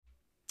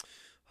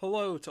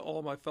Hello to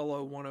all my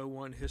fellow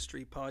 101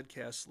 History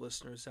Podcast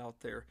listeners out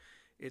there.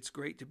 It's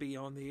great to be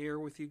on the air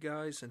with you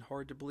guys, and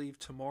hard to believe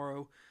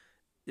tomorrow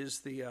is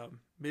the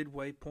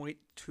midway point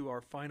to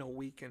our final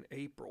week in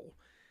April.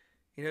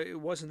 You know,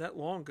 it wasn't that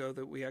long ago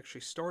that we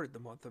actually started the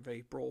month of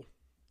April,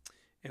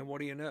 and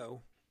what do you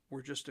know?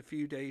 We're just a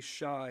few days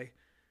shy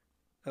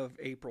of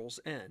April's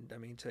end. I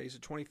mean, today's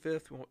the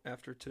 25th.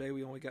 After today,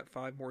 we only got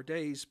 5 more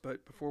days,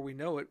 but before we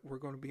know it, we're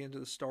going to be into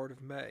the start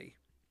of May.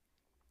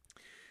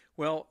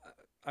 Well,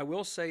 I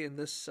will say in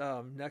this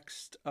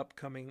next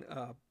upcoming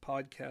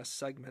podcast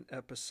segment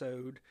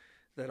episode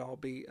that I'll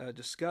be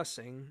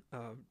discussing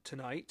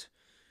tonight,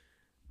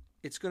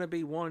 it's going to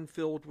be one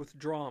filled with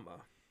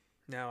drama.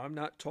 Now, I'm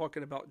not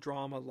talking about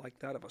drama like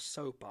that of a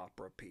soap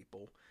opera,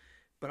 people,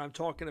 but I'm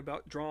talking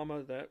about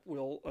drama that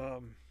will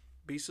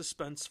be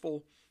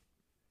suspenseful,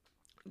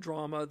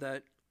 drama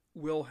that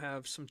will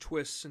have some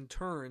twists and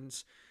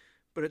turns,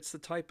 but it's the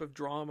type of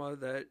drama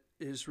that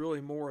is really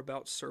more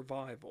about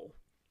survival.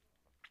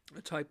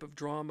 A type of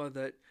drama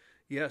that,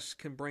 yes,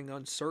 can bring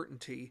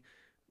uncertainty,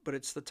 but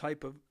it's the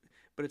type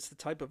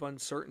of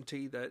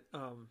uncertainty that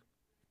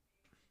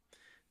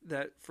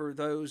that for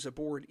those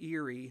aboard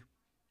Erie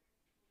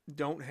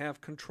don't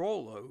have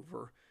control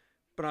over.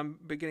 But I'm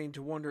beginning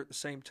to wonder at the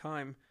same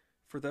time,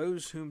 for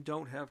those whom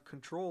don't have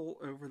control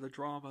over the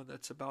drama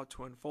that's about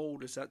to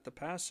unfold, is that the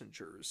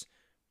passengers,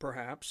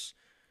 perhaps?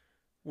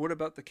 What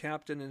about the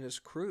captain and his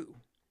crew?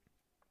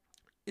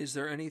 Is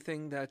there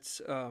anything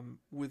that's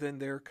within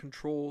their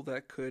control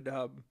that could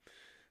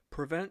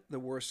prevent the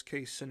worst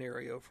case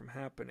scenario from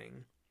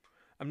happening?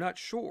 I'm not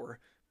sure,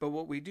 but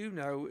what we do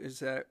know is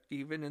that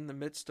even in the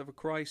midst of a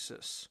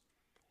crisis,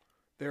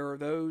 there are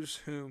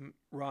those whom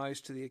rise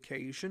to the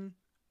occasion,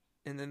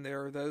 and then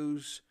there are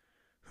those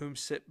whom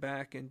sit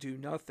back and do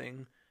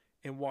nothing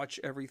and watch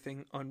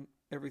everything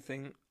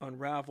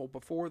unravel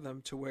before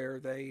them, to where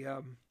they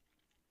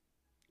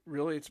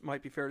really, it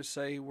might be fair to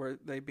say, where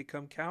they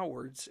become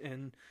cowards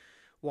and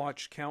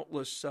watch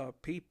countless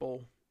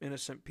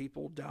innocent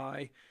people,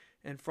 die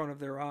in front of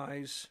their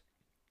eyes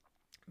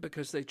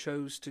because they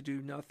chose to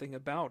do nothing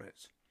about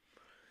it.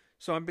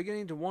 So I'm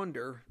beginning to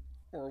wonder,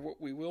 or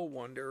what we will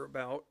wonder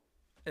about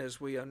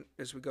as we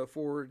go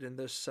forward in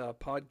this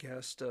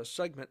podcast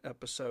segment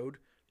episode,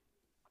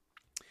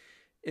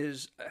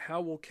 is how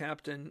will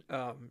Captain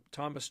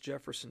Thomas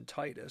Jefferson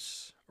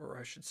Titus, or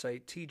I should say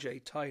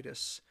T.J.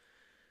 Titus,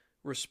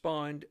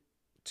 respond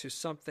to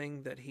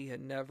something that he had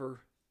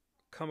never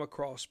come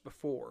across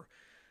before.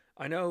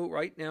 I know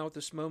right now at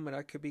this moment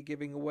I could be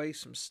giving away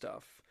some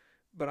stuff,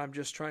 but I'm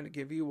just trying to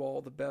give you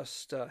all the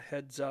best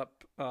heads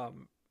up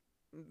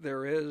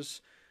there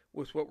is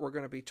with what we're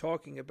going to be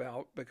talking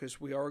about, because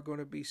we are going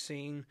to be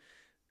seeing,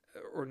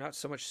 or not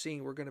so much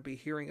seeing, we're going to be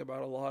hearing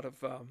about a lot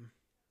of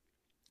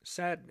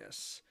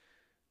sadness.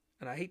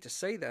 And I hate to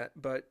say that,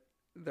 but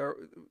there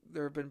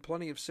have been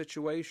plenty of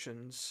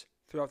situations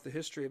throughout the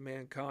history of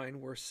mankind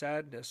where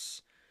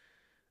sadness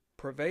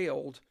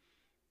prevailed,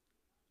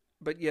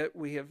 but yet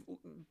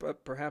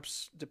but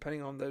perhaps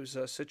depending on those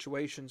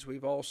situations,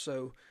 we've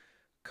also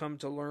come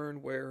to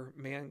learn where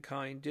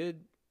mankind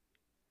did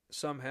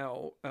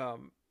somehow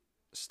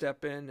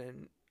step in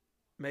and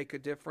make a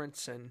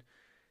difference and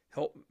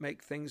help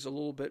make things a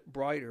little bit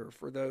brighter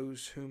for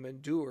those whom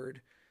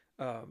endured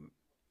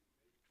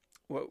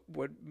what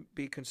would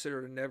be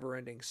considered a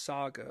never-ending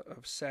saga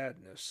of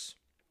sadness.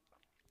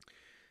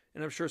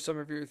 And I'm sure some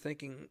of you are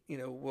thinking,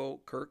 well,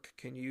 Kirk,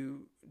 do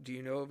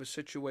you know of a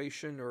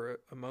situation or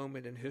a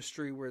moment in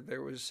history where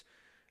there was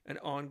an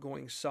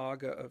ongoing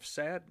saga of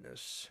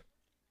sadness?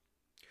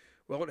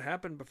 Well, it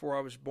happened before I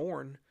was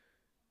born,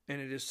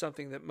 and it is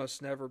something that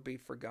must never be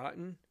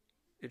forgotten.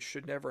 It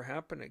should never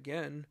happen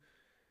again.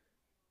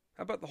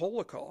 How about the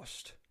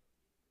Holocaust?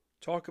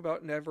 Talk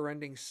about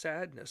never-ending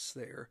sadness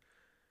there.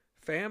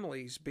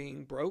 Families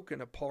being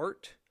broken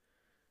apart,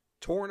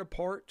 torn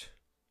apart,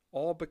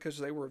 all because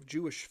they were of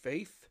Jewish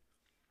faith.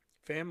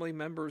 Family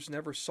members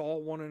never saw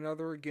one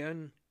another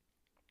again.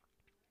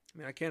 I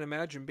mean, I can't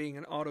imagine being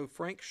in Otto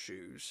Frank's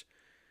shoes,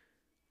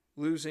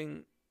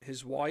 losing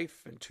his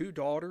wife and 2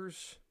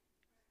 daughters.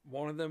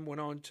 One of them went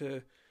on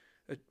to,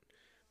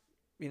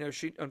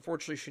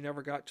 unfortunately she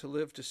never got to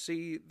live to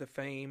see the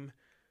fame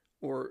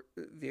or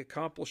the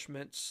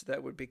accomplishments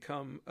that would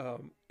become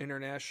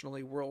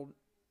internationally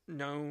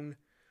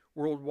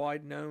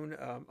worldwide known,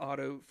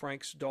 Otto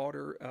Frank's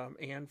daughter,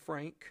 Anne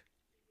Frank.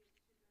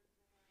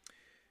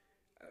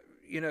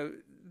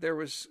 There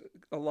was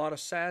a lot of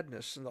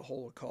sadness in the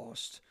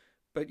Holocaust,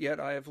 but yet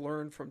I have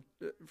learned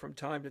from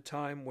time to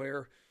time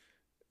where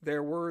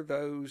there were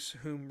those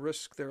whom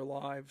risked their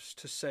lives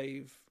to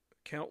save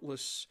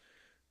countless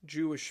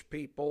Jewish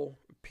people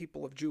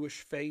of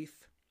Jewish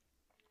faith,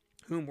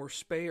 whom were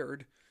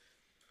spared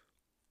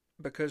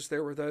because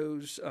there were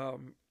those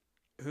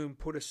whom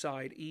put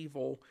aside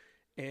evil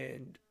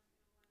and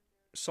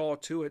saw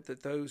to it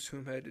that those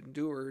whom had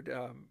endured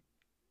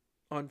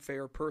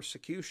unfair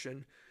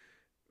persecution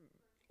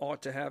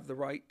ought to have the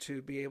right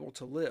to be able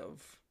to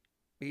live,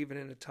 even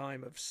in a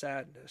time of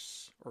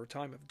sadness or a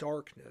time of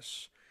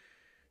darkness.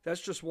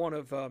 that's just one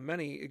of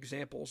many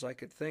examples I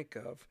could think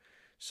of.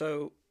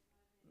 So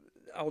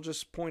I'll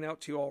just point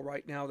out to you all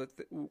right now that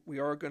we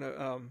are going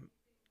to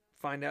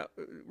find out,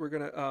 we're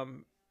going to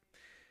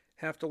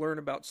have to learn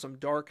about some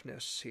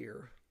darkness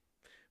here.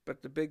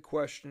 But the big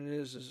question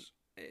is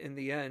in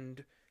the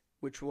end,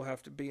 which will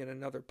have to be in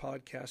another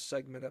podcast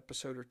segment,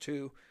 episode or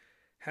two,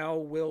 how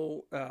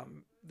will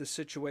the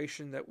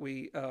situation that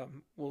we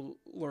will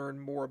learn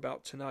more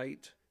about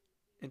tonight,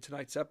 in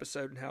tonight's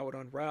episode, and how it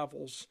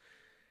unravels,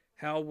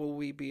 how will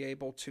we be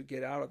able to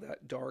get out of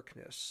that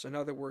darkness? In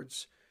other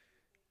words,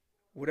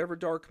 whatever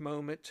dark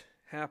moment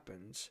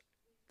happens,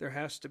 there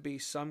has to be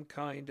some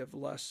kind of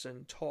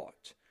lesson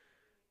taught.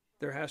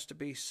 There has to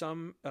be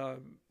some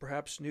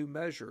perhaps new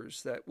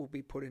measures that will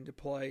be put into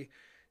play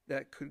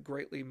that could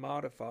greatly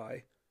modify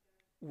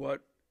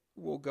what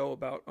will go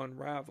about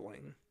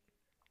unraveling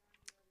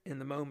in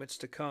the moments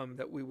to come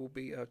that we will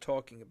be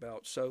talking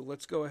about. So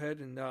let's go ahead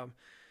and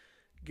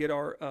get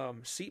our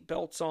seat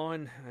belts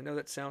on. I know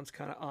that sounds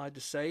kind of odd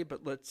to say,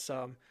 but let's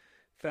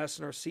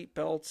fasten our seat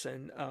belts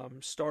and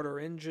start our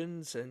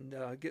engines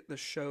and get the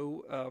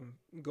show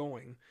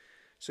going.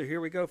 So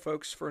here we go,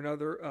 folks, for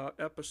another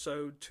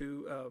episode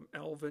to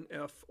Alvin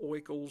F.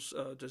 Oikel's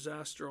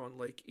disaster on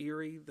Lake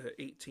Erie, the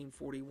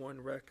 1841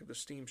 wreck of the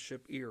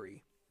steamship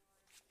Erie.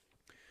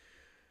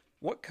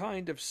 What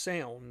kind of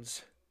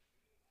sounds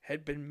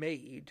had been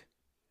made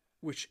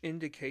which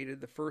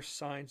indicated the first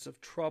signs of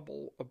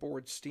trouble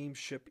aboard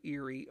steamship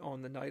Erie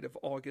on the night of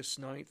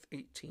August 9th,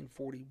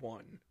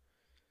 1841?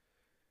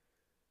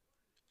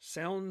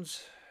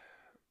 Sounds,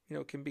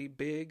 can be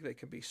big, they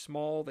can be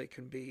small, they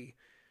can be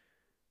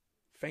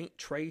faint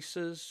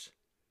traces,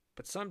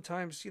 but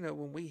sometimes,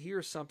 when we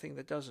hear something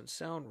that doesn't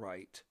sound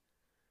right,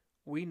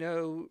 we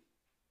know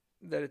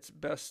that it's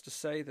best to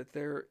say that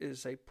there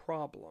is a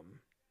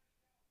problem.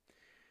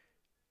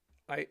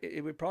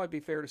 It would probably be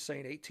fair to say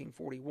in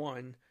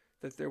 1841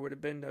 that there would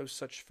have been no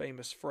such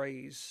famous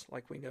phrase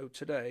like we know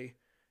today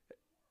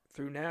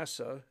through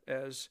NASA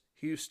as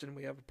 "Houston,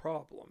 we have a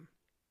problem."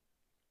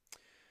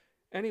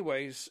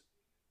 Anyways,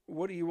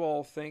 what do you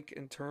all think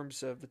in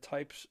terms of the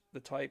types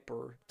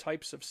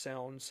of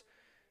sounds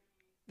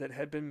that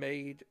had been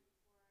made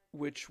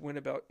which went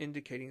about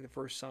indicating the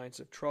first signs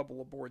of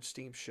trouble aboard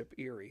steamship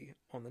Erie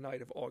on the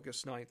night of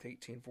August 9th,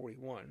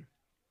 1841?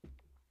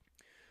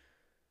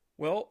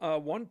 Well,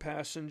 one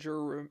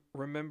passenger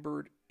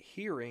remembered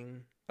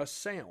hearing a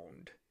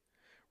sound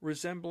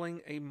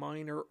resembling a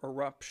minor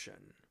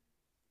eruption.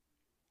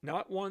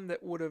 Not one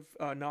that would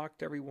have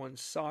knocked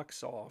everyone's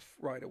socks off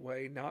right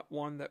away, not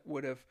one that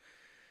would have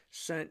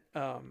sent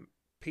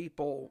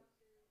people,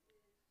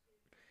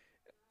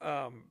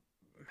 how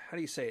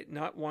do you say it?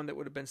 Not one that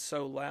would have been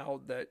so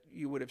loud that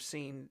you would have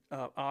seen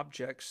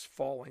objects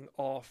falling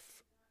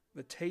off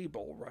the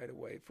table right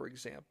away, for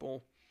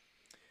example.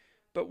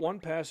 But one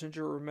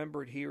passenger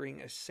remembered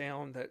hearing a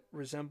sound that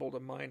resembled a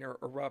minor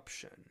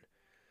eruption.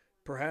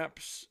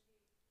 Perhaps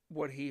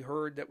what he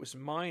heard that was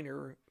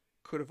minor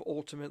could have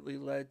ultimately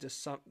led to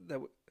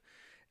something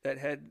that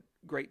had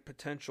great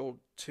potential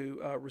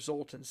to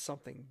result in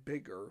something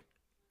bigger.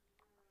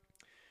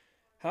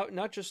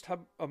 Not just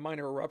a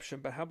minor eruption,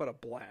 but how about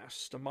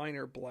a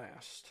minor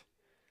blast?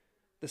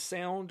 The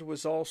sound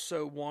was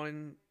also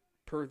one,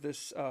 per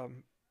this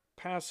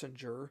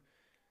passenger,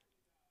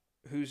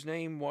 whose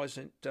name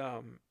wasn't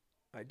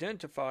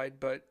identified,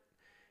 but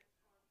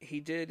he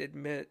did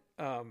admit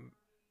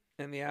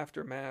in the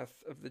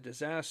aftermath of the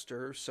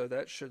disaster, so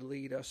that should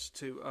lead us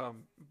to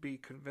be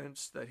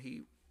convinced that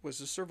he was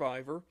a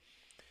survivor.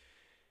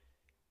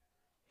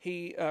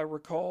 He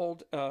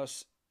recalled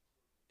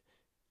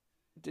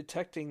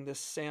detecting this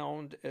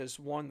sound as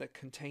one that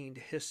contained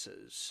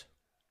hisses.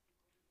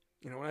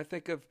 When I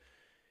think of,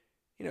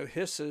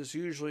 hisses,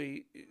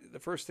 usually the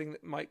first thing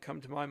that might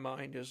come to my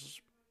mind is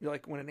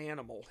like when an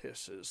animal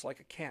hisses, like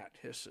a cat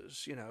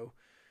hisses,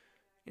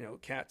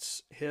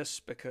 cats hiss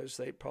because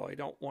they probably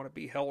don't want to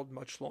be held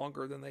much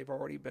longer than they've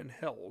already been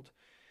held.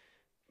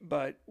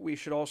 But we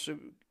should also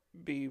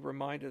be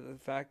reminded of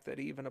the fact that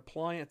even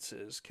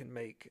appliances can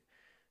make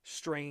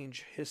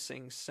strange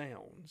hissing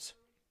sounds.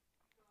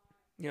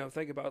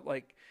 Think about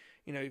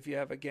if you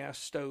have a gas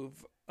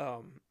stove,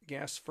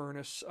 gas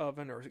furnace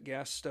oven or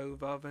gas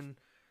stove oven,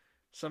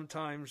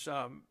 sometimes,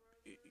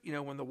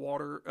 when the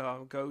water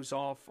goes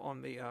off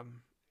on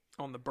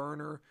the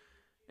burner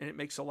and it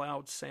makes a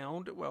loud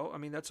sound, well,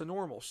 that's a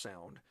normal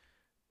sound.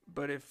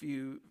 But if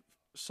you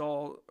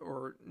saw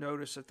or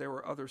noticed that there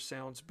were other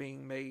sounds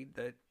being made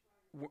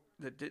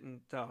that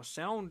didn't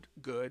sound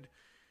good,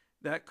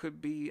 that could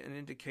be an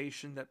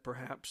indication that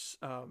perhaps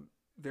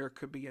there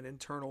could be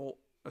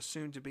a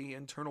soon-to-be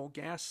internal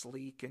gas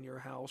leak in your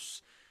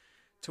house,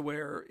 to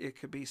where it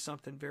could be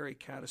something very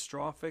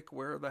catastrophic,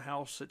 where the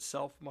house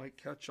itself might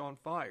catch on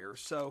fire.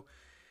 So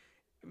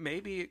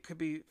maybe it could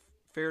be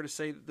fair to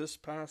say that this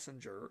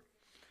passenger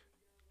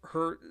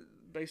heard,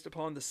 based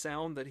upon the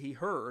sound that he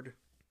heard,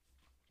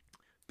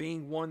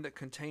 being one that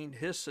contained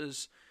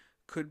hisses,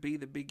 could be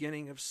the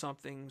beginning of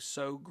something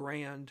so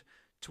grand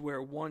to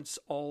where once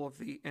all of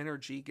the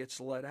energy gets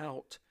let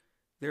out,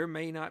 there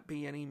may not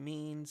be any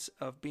means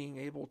of being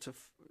able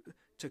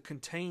to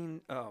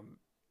contain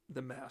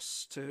the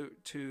mess,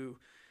 to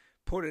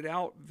put it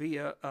out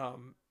via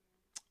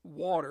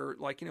water.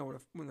 Like,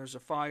 when there's a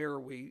fire,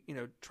 we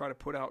try to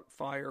put out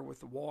fire with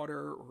the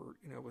water, or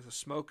with a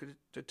smoke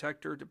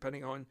detector,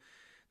 depending on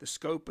the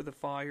scope of the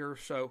fire.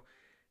 So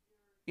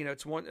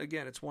it's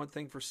one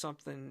thing for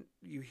something,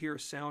 you hear a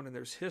sound and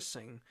there's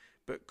hissing,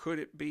 but could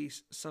it be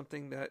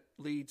something that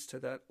leads to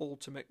that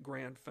ultimate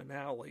grand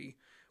finale,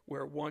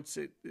 where once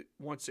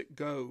it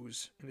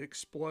goes and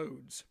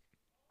explodes,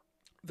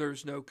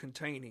 there's no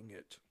containing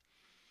it?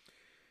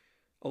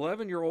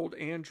 11-year-old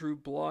Andrew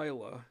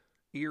Blila,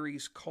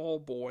 Erie's call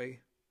boy,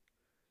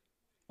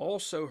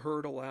 also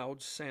heard a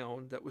loud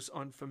sound that was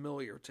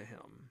unfamiliar to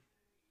him.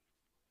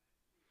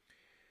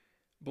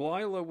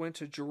 Blila went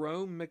to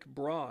Jerome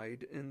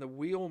McBride in the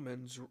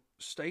wheelman's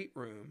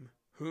stateroom,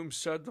 whom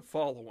said the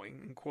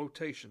following, in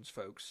quotations,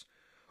 folks: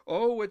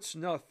 "Oh, it's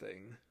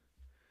nothing.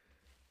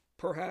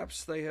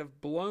 Perhaps they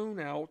have blown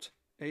out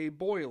a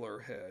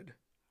boiler head,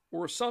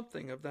 or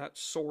something of that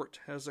sort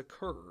has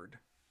occurred."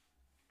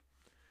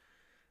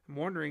 I'm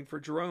wondering for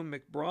Jerome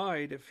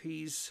McBride if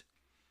he's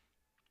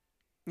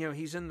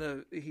in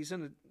the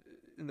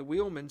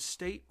wheelman's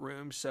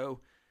stateroom,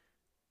 so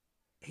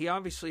he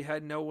obviously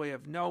had no way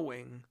of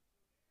knowing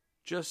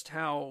just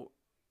how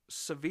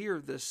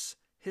severe this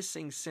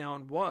hissing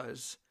sound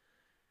was.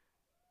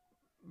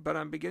 But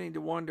I'm beginning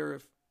to wonder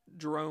if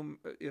Jerome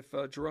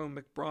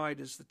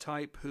McBride is the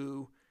type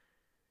who,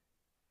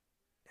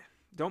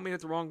 don't mean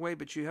it the wrong way,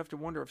 but you have to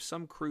wonder if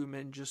some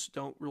crewmen just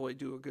don't really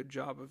do a good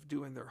job of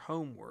doing their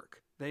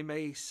homework. They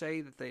may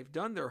say that they've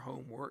done their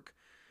homework,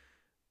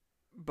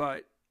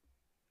 but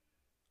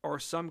are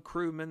some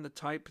crewmen the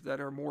type that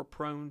are more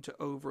prone to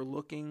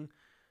overlooking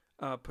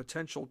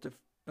potential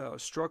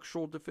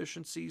structural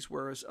deficiencies,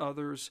 whereas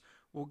others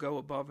will go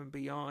above and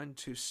beyond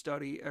to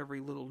study every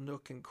little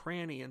nook and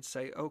cranny and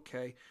say,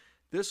 okay,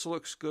 this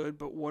looks good,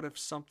 but what if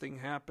something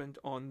happened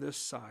on this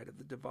side of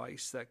the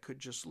device that could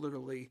just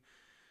literally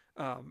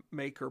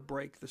make or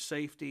break the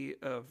safety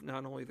of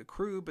not only the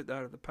crew, but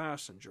that of the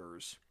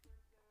passengers?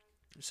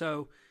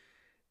 So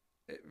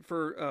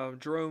for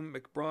Jerome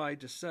McBride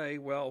to say,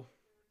 well,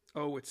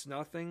 oh, it's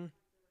nothing,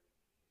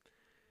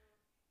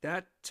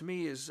 that to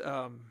me is,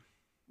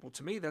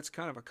 to me, that's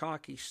kind of a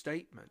cocky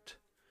statement.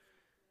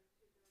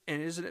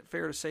 And isn't it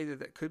fair to say that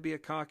that could be a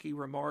cocky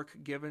remark,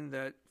 given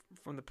that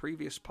from the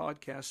previous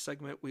podcast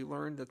segment we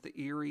learned that the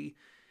Erie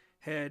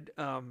had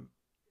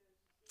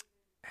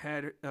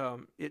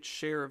its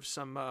share of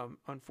some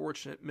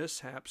unfortunate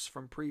mishaps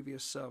from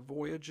previous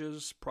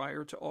voyages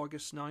prior to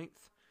August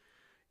 9th?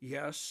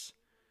 Yes.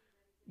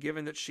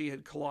 Given that she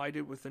had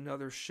collided with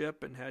another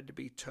ship and had to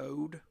be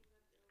towed,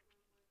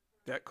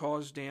 that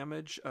caused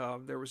damage.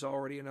 There was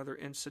already another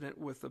incident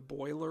with a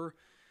boiler.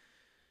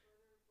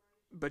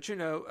 But,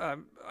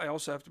 I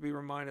also have to be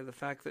reminded of the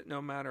fact that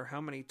no matter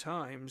how many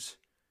times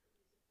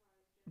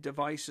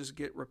devices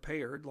get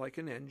repaired, like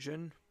an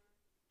engine,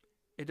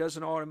 it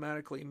doesn't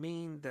automatically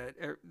mean that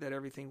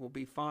everything will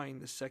be fine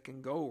the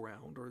second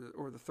go-around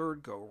or the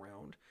third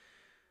go-around.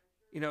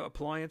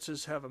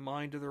 Appliances have a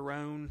mind of their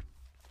own.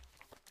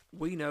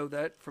 We know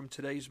that from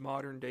today's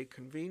modern-day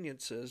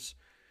conveniences.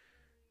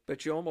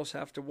 But you almost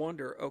have to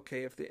wonder,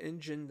 okay, if the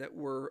engine that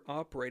we're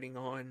operating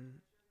on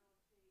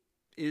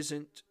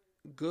isn't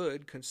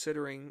good,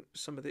 considering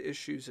some of the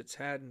issues it's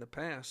had in the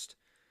past,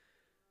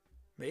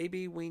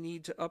 maybe we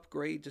need to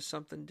upgrade to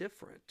something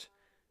different.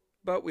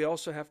 But we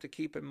also have to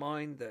keep in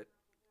mind that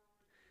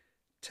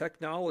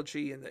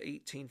technology in the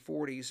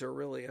 1840s, or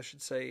really, I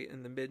should say,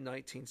 in the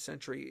mid-19th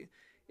century,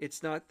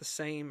 it's not the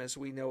same as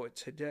we know it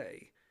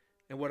today.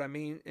 And what I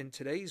mean in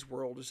today's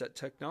world is that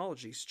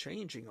technology is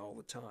changing all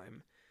the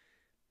time.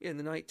 In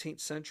the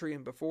 19th century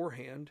and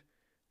beforehand,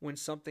 when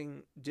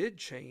something did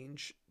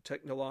change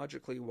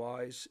technologically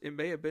wise, it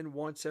may have been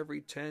once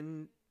every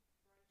 10,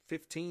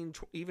 15,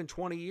 even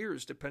 20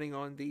 years, depending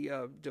on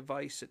the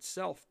device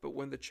itself. But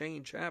when the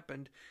change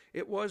happened,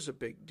 it was a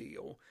big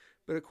deal.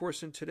 But of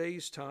course, in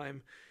today's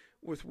time,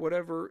 with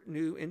whatever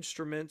new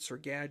instruments or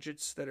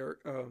gadgets that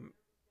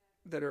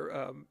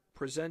are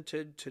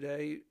presented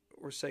today,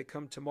 or say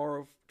come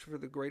tomorrow for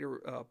the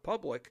greater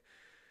public,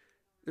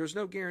 there's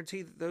no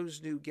guarantee that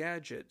those new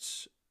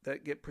gadgets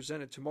that get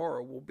presented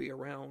tomorrow will be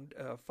around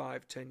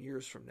 5-10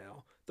 years from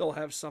now. They'll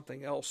have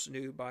something else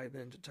new by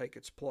then to take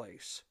its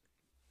place.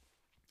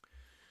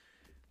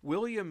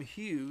 William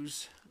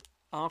Hughes,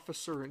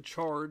 officer in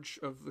charge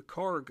of the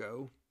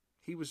cargo,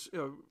 he was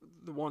the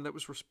one that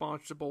was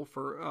responsible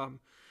for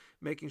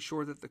making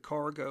sure that the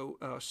cargo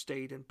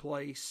stayed in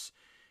place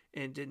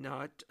and did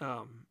not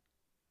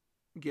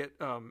get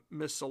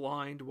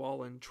misaligned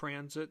while in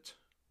transit,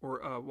 or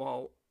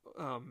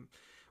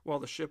while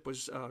the ship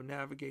was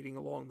navigating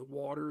along the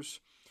waters.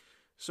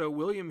 So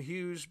William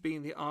Hughes,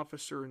 being the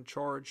officer in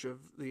charge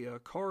of the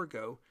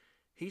cargo,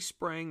 he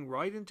sprang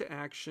right into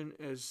action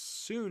as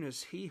soon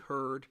as he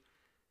heard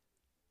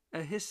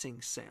a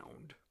hissing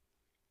sound.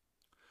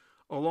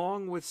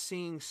 along with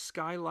seeing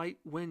skylight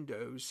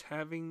windows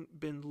having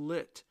been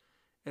lit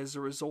as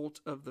a result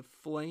of the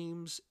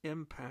flames'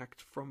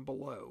 impact from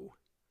below.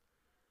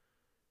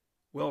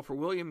 Well, for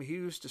William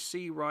Hughes to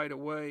see right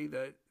away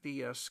that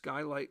the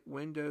skylight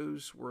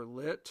windows were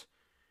lit,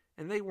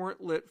 and they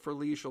weren't lit for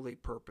leisurely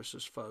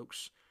purposes,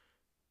 folks,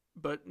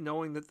 but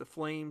knowing that the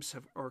flames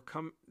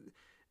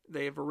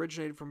they have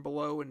originated from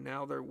below, and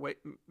now they're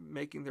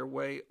making their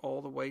way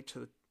all the way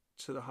to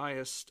the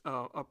highest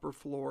upper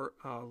floor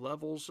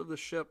levels of the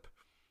ship.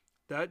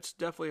 That's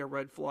definitely a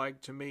red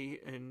flag to me,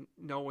 and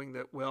knowing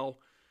that, well,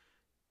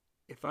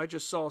 if I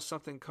just saw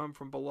something come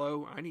from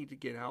below, I need to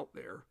get out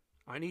there.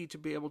 I need to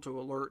be able to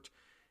alert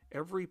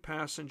every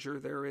passenger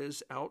there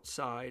is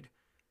outside,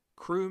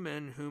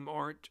 crewmen whom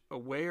aren't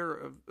aware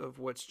of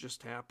what's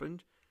just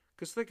happened.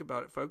 Because think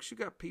about it, folks, you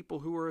got people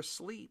who are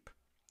asleep.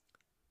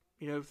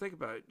 Think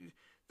about it.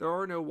 There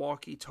are no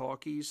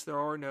walkie-talkies. There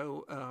are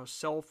no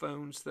cell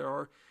phones. There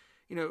are,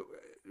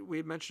 we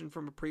had mentioned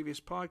from a previous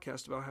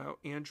podcast about how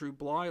Andrew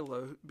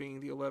Blylow, being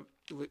the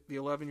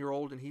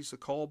 11-year-old, and he's the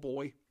call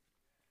boy,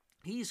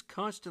 he's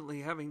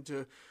constantly having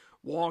to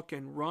walk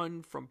and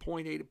run from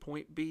point A to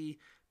point B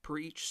per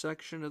each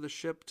section of the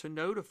ship to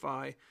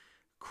notify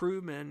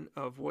crewmen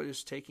of what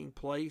is taking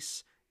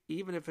place,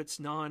 even if it's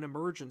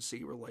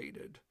non-emergency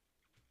related.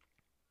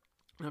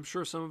 And I'm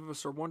sure some of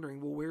us are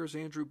wondering, well, where's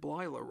Andrew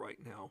Blylow right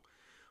now?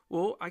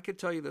 Well, I could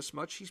tell you this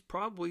much. He's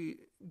probably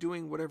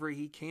doing whatever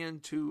he can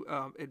to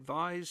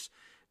advise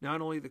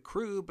not only the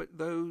crew, but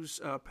those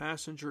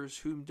passengers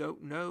who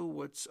don't know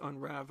what's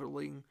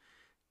unraveling,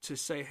 to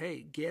say,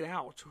 hey, get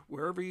out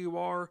wherever you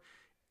are,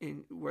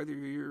 whether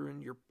you're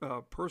in your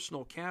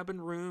personal cabin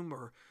room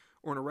or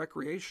in a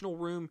recreational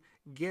room,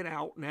 get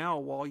out now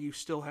while you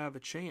still have a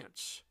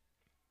chance.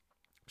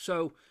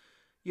 So,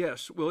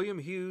 yes, William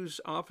Hughes,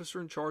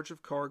 officer in charge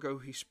of cargo,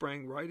 he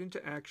sprang right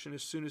into action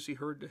as soon as he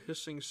heard the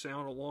hissing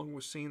sound, along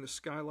with seeing the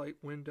skylight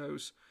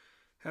windows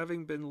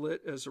having been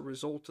lit as a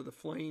result of the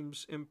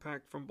flames'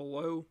 impact from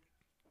below.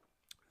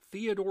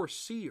 Theodore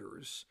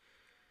Sears,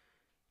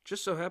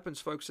 just so happens,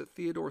 folks, that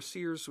Theodore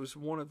Sears was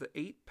one of the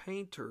 8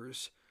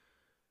 painters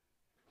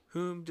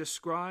whom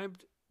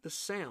described the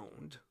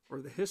sound,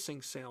 or the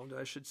hissing sound,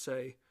 I should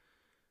say,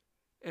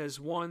 as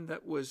one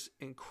that was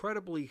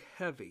incredibly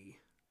heavy.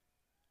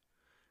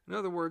 In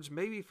other words,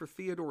 maybe for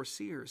Theodore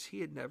Sears,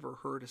 he had never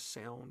heard a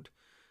sound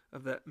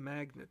of that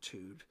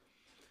magnitude.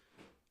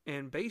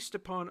 And based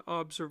upon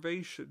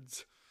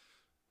observations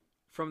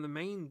from the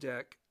main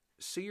deck,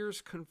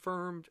 Sears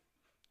confirmed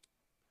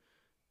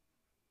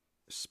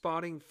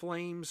spotting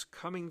flames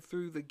coming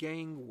through the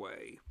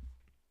gangway.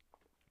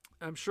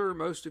 I'm sure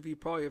most of you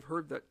probably have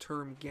heard that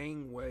term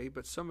gangway,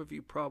 but some of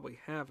you probably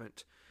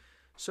haven't.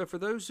 So for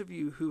those of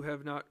you who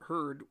have not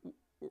heard,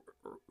 or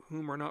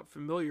whom are not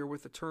familiar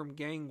with the term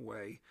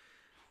gangway,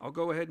 I'll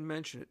go ahead and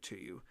mention it to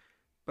you.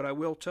 But I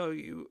will tell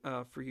you,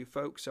 for you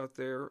folks out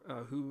there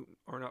who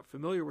are not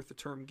familiar with the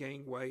term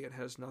gangway, it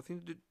has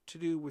nothing to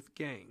do with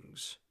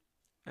gangs.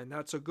 And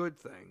that's a good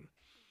thing.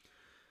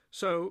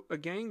 So a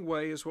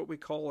gangway is what we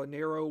call a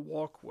narrow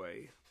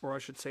walkway, or I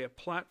should say a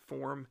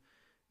platform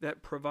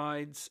that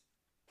provides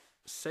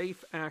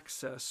safe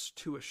access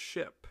to a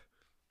ship.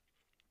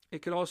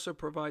 It could also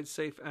provide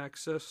safe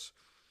access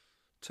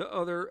to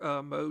other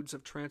modes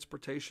of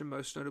transportation,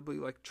 most notably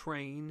like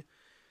train.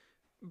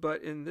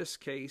 But in this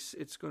case,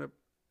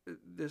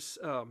 this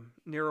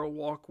narrow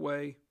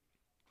walkway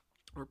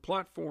or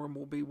platform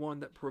will be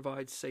one that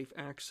provides safe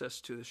access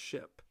to the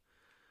ship.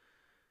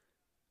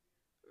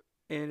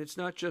 And it's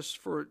not just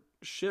for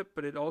ship,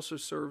 but it also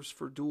serves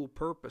for dual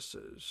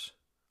purposes.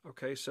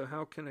 Okay, so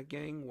how can a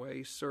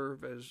gangway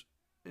serve as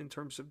in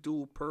terms of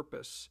dual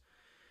purpose?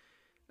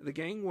 The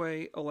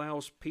gangway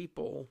allows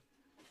people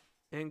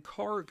and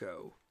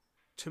cargo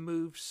to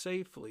move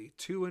safely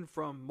to and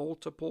from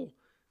multiple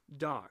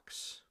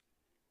docks.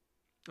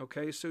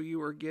 Okay, so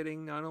you are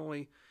getting not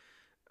only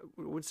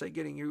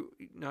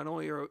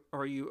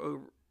are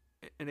you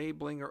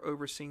enabling or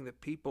overseeing that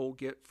people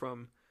get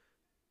from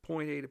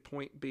point A to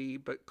point B,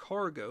 but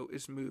cargo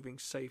is moving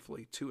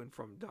safely to and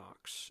from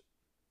docks.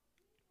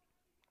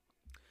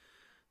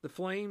 The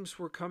flames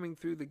were coming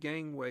through the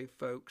gangway,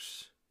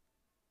 folks,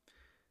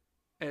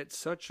 at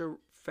such a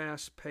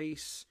fast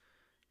pace.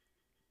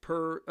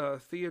 Per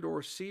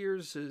Theodore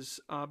Sears'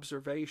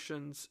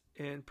 observations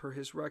and per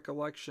his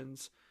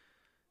recollections,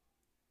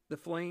 the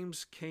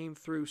flames came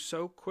through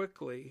so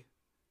quickly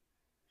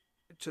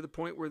to the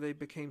point where they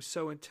became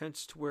so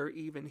intense to where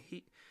even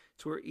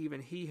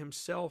he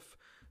himself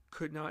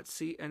could not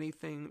see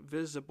anything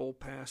visible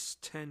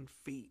past 10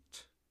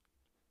 feet.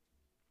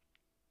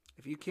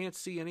 If you can't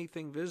see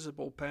anything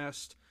visible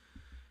past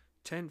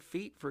 10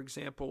 feet, for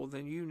example,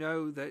 then you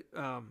know that,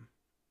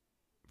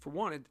 for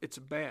one, it's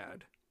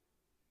bad.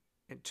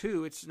 And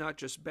 2, it's not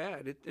just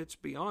bad, it's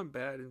beyond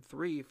bad. And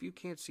 3, if you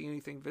can't see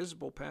anything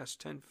visible past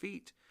 10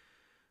 feet,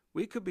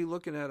 we could be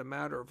looking at a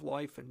matter of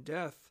life and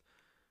death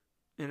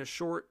in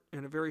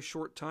a very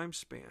short time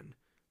span,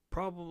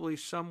 probably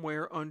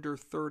somewhere under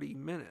 30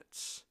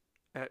 minutes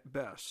at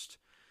best.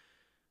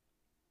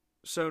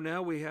 So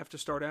now we have to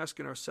start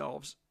asking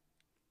ourselves,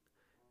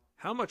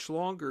 how much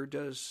longer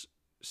does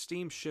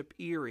steamship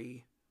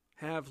Erie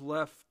have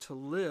left to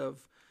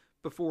live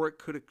before it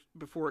could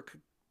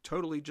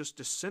totally just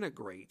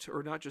disintegrate,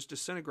 or not just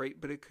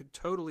disintegrate, but it could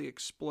totally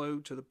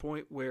explode to the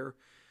point where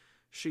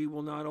she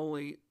will not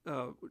only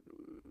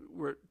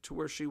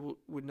where she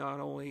would not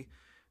only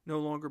no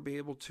longer be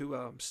able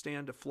to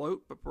stand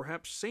afloat, but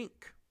perhaps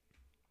sink.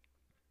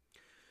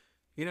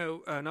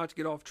 Not to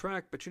get off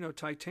track, but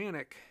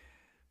Titanic.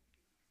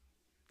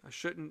 I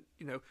shouldn't,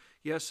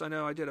 yes, I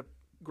know I did a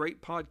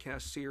great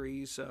podcast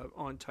series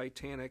on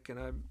Titanic, and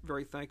I'm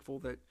very thankful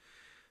that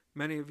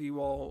many of you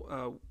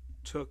all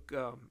took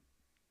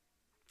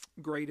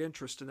great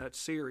interest in that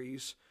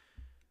series.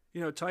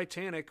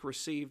 Titanic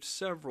received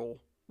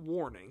several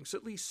warnings,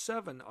 at least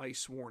 7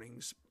 ice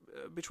warnings,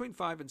 between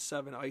 5 and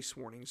 7 ice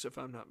warnings, if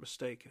I'm not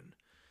mistaken,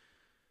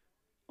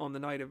 on the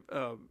night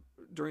of,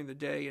 during the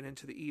day and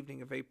into the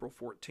evening of April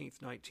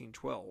 14th,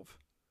 1912.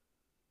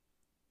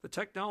 The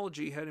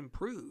technology had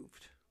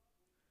improved.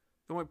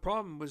 The only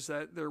problem was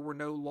that there were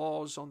no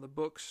laws on the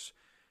books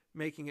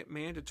making it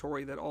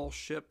mandatory that all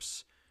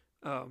ships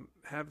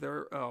have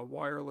their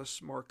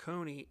wireless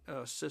Marconi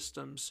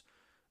systems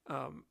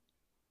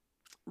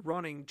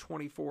running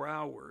 24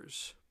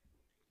 hours.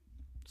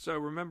 So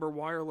remember,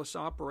 wireless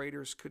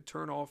operators could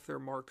turn off their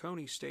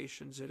Marconi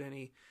stations at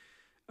any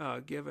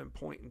given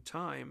point in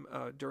time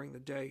during the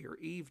day or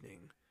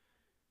evening.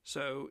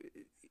 So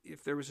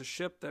if there was a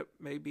ship that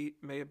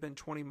may have been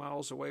 20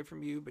 miles away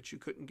from you, but you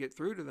couldn't get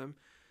through to them,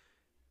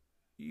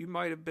 you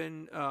might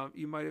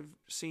have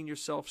seen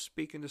yourself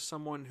speaking to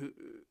someone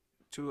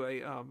to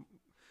a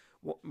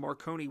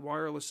Marconi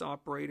wireless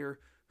operator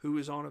who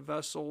was on a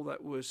vessel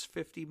that was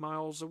 50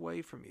 miles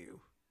away from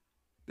you.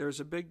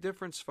 There's a big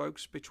difference,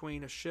 folks,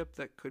 between a ship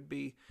that could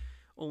be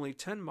only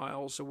 10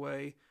 miles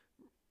away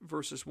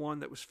versus one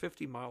that was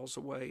 50 miles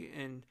away.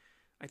 And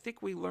I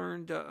think we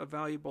learned a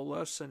valuable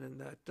lesson in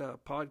that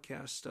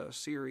podcast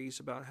series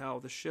about how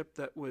the ship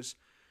that was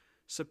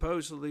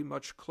supposedly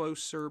much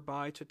closer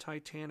by to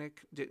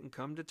Titanic didn't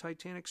come to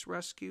Titanic's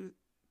rescue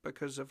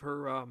because of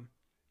her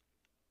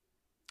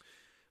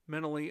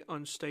mentally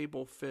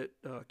unstable fit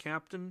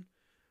captain,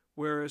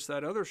 whereas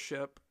that other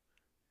ship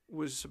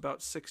was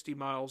about 60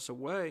 miles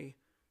away,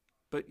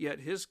 but yet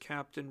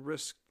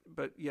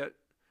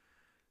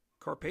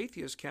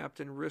Carpathia's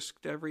captain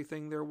risked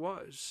everything there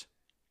was.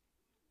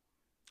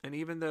 And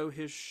even though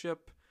his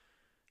ship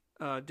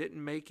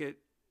didn't make it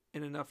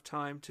in enough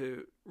time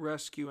to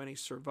rescue any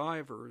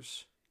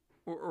survivors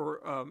or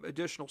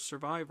additional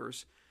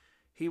survivors,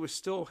 he was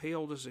still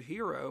hailed as a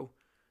hero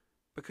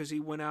because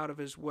he went out of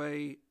his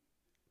way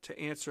to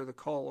answer the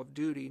call of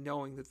duty,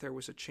 knowing that there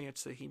was a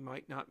chance that he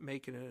might not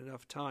make it in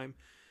enough time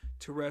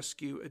to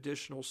rescue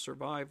additional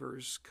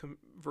survivors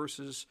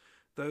versus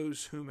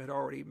those whom had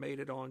already made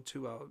it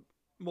onto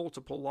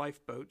multiple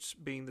lifeboats,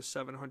 being the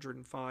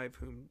 705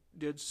 whom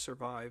did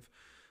survive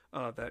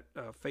that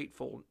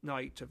fateful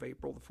night of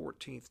April the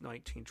 14th,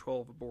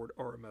 1912, aboard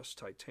RMS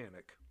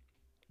Titanic.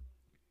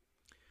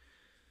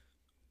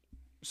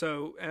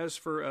 So as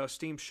for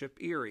Steamship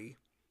Erie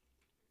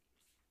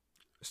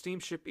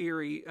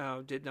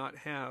did not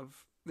have,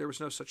 there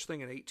was no such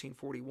thing in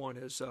 1841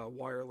 as a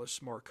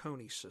wireless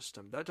Marconi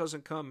system. That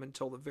doesn't come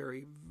until the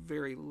very,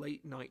 very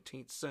late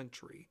 19th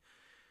century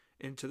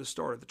into the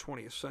start of the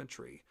 20th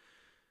century.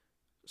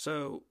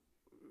 So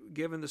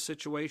given the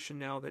situation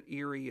now that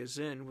Erie is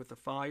in with the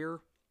fire,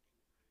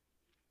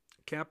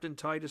 Captain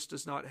Titus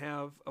does not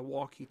have a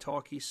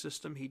walkie-talkie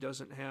system. He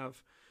doesn't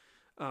have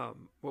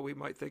what we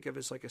might think of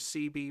as like a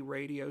CB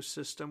radio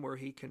system where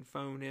he can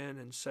phone in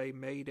and say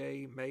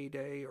Mayday,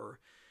 Mayday, or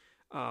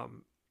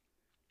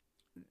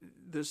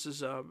this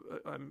is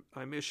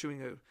I'm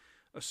issuing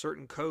a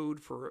certain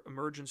code for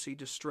emergency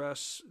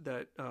distress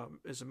that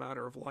is a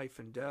matter of life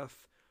and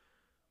death.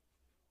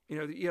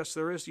 Yes,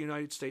 there is the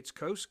United States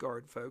Coast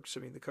Guard, folks.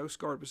 I mean, the Coast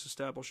Guard was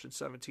established in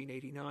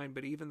 1789,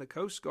 but even the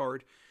Coast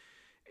Guard,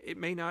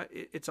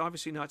 it's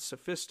obviously not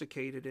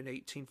sophisticated in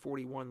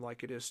 1841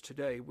 like it is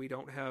today.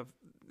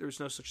 There's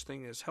no such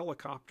thing as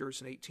helicopters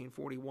in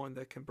 1841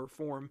 that can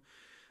perform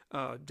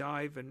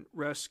dive and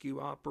rescue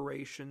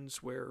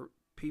operations where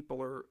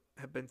people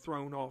have been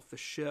thrown off the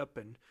ship,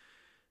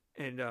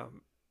 and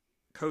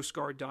Coast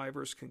Guard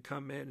divers can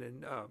come in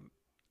and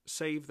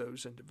save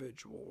those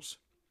individuals.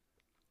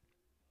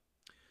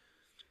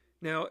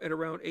 Now, at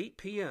around 8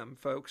 p.m.,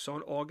 folks,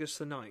 on August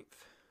the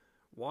 9th,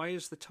 why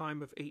is the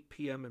time of 8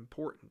 p.m.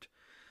 important?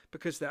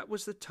 Because that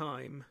was the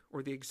time,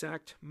 or the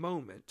exact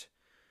moment,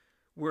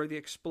 where the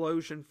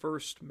explosion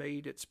first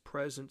made its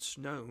presence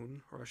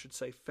known, or I should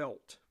say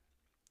felt.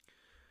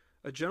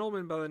 A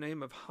gentleman by the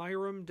name of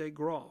Hiram de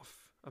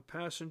Groff, a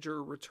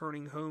passenger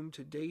returning home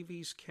to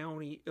Daviess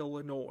County,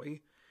 Illinois.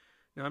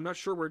 Now, I'm not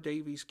sure where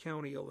Daviess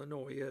County,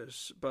 Illinois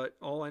is, but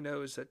all I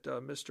know is that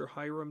Mr.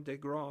 Hiram de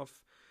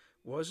Groff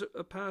was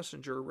a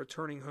passenger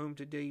returning home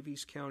to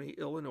Daviess County,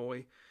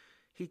 Illinois.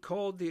 He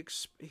recalled the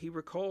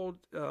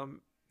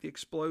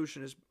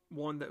explosion as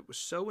one that was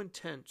so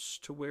intense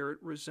to where it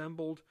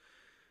resembled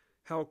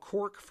how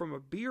cork from a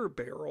beer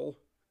barrel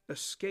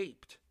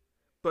escaped,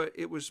 but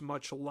it was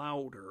much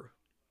louder.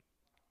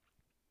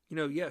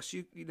 Yes,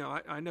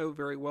 I know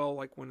very well,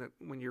 like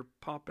when you're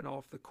popping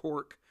off the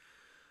cork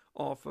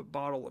off a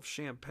bottle of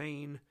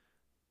champagne,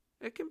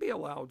 it can be a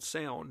loud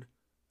sound.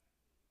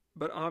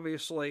 But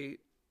obviously,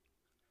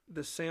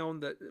 the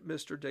sound that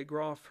Mr. de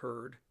Groff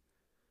heard,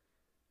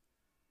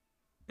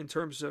 in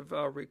terms of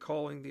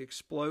recalling the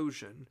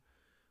explosion,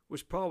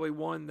 was probably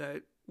one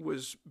that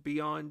was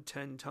beyond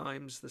 10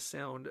 times the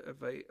sound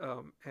of a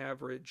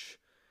average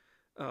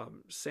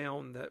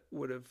sound that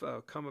would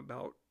have come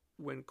about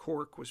when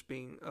cork was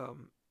being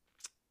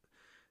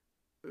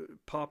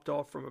popped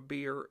off from a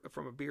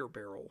beer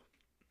barrel.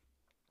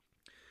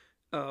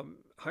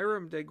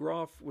 Hiram de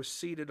Groff was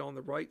seated on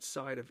the right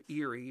side of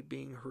Erie,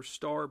 being her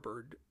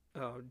starboard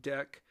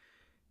deck,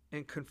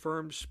 and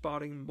confirmed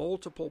spotting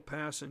multiple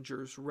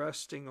passengers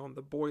resting on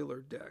the boiler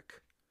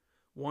deck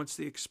once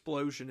the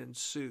explosion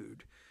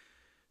ensued.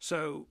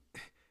 So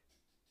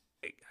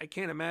I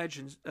can't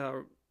imagine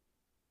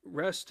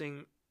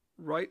resting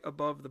right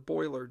above the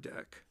boiler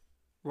deck,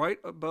 right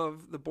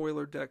above the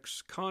boiler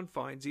deck's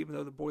confines, even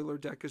though the boiler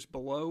deck is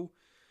below.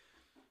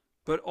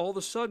 But all of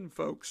a sudden,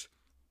 folks,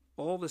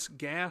 all this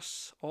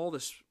gas, all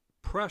this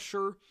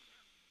pressure,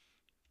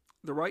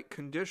 the right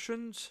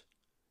conditions,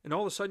 and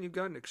all of a sudden you've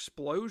got an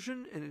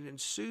explosion and it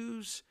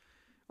ensues,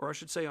 or I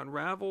should say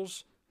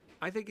unravels.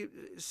 I think,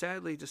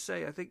 sadly to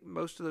say, I think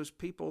most of those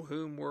people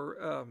whom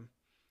were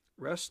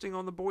resting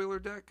on the boiler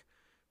deck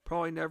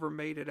probably never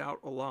made it out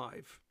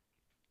alive.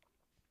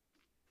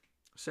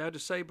 Sad to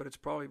say, but it's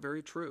probably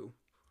very true.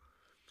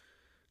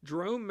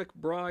 Jerome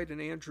McBride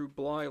and Andrew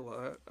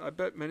Blyla, I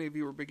bet many of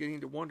you are beginning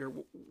to wonder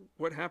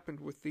what happened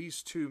with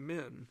these two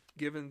men,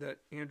 given that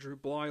Andrew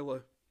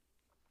Blyla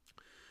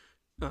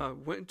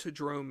went to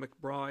Jerome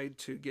McBride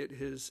to get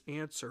his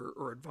answer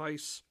or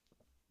advice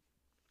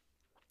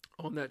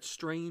on that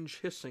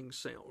strange hissing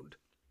sound.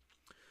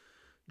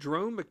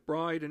 Jerome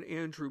McBride and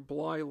Andrew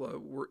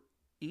Blyla were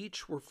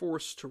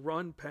forced to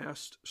run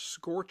past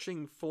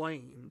scorching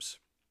flames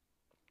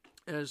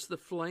as the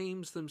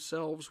flames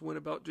themselves went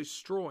about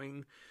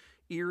destroying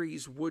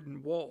Erie's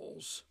wooden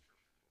walls.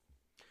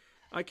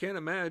 I can't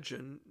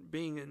imagine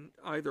being in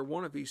either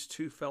one of these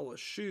two fellas'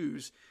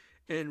 shoes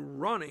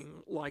and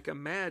running like a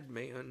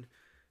madman,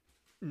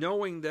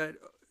 knowing that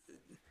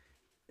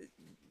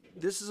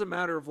this is a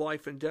matter of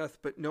life and death,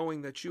 but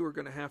knowing that you are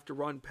going to have to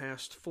run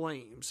past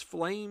flames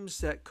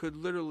that could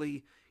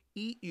literally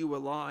eat you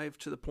alive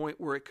to the point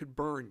where it could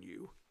burn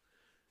you.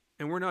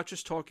 And we're not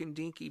just talking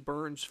dinky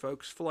burns,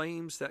 folks.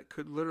 Flames that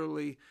could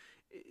literally,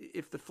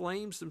 if the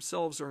flames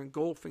themselves are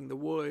engulfing the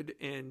wood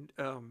and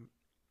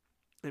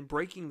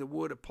breaking the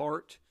wood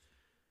apart,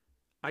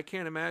 I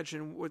can't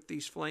imagine what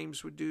these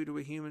flames would do to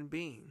a human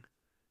being.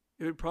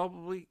 It would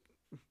probably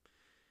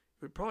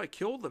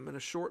kill them in a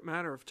short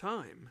matter of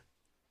time.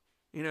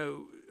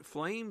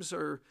 Flames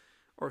are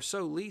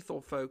so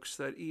lethal, folks,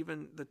 that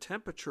even the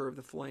temperature of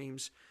the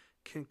flames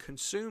can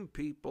consume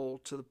people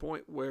to the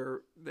point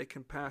where they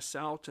can pass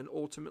out and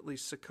ultimately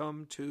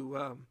succumb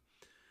to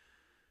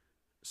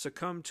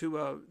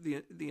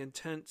the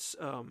intense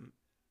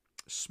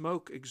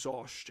smoke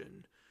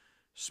exhaustion.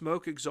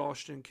 Smoke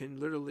exhaustion can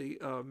literally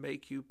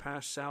make you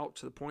pass out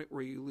to the point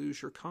where you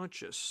lose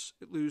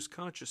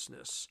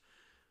consciousness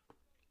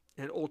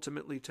and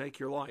ultimately take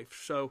your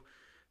life. So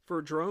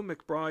for Jerome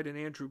McBride and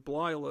Andrew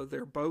Blyla,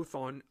 they're both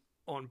on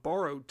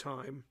borrowed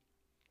time.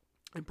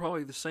 And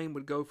probably the same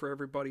would go for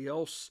everybody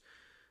else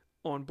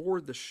on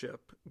board the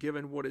ship,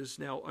 given what is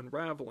now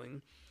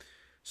unraveling.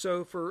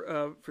 So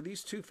for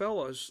these two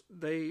fellows,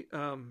 they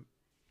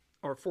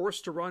are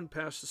forced to run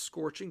past the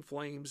scorching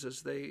flames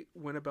as they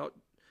went about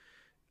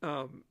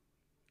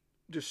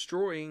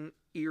destroying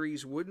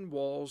Erie's wooden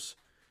walls.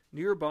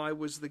 Nearby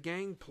was the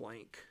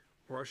gangplank,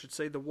 or I should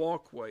say the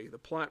walkway, the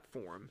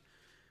platform.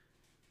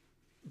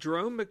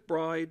 Jerome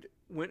McBride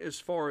went as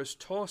far as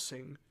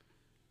tossing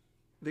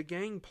the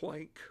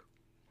gangplank,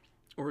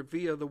 or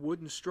via the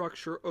wooden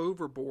structure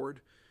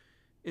overboard,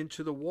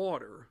 into the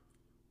water.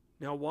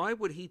 Now, why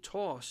would he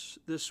toss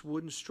this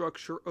wooden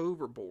structure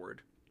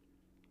overboard?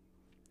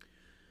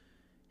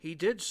 He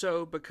did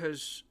so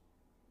because,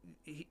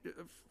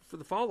 for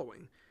the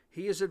following,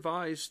 he has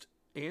advised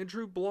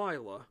Andrew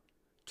Blyla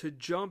to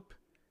jump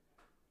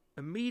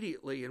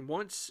immediately, and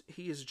once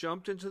he has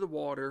jumped into the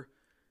water,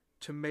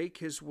 to make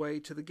his way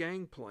to the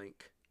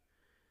gangplank.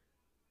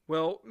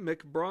 Well,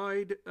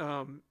 McBride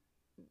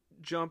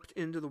jumped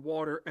into the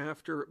water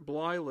after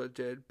Blyla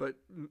did, but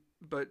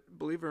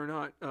believe it or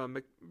not,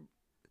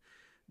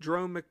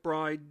 Jerome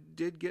McBride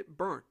did get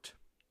burnt.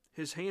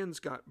 His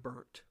hands got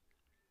burnt.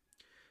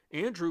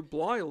 Andrew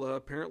Blyla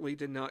apparently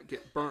did not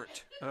get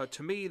burnt.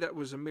 To me, that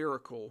was a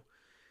miracle.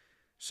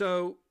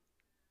 So,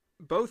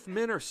 both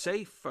men are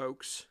safe,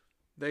 folks.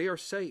 They are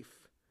safe.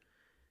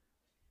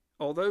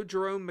 Although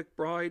Jerome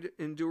McBride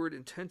endured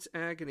intense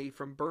agony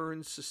from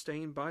burns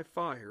sustained by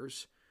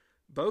fires,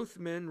 both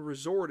men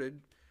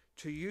resorted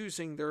to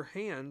using their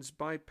hands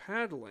by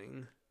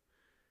paddling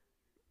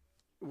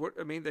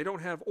they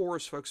don't have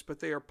oars, folks, but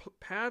they are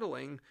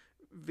paddling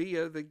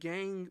via the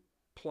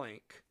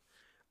gangplank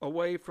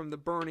away from the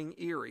burning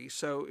Erie.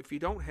 So if you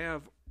don't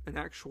have an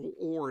actual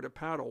oar to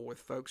paddle with,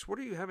 folks, what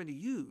are you having to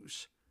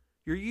use?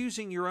 You're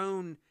using your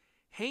own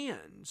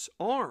hands,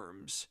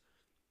 arms.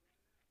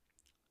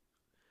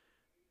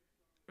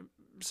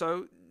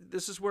 So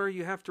this is where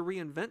you have to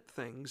reinvent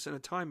things in a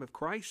time of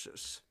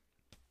crisis.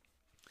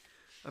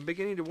 I'm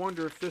beginning to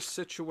wonder if this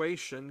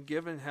situation,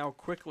 given how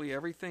quickly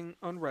everything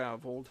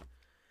unraveled,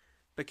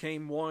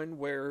 became one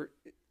where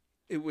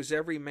it was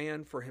every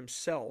man for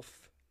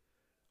himself,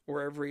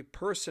 or every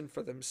person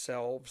for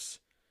themselves,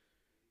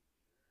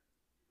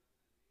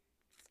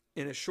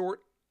 in a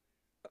short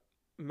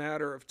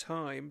matter of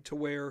time, to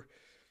where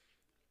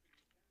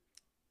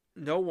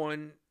no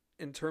one,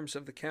 in terms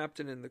of the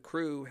captain and the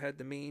crew, had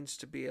the means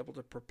to be able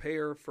to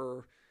prepare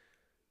for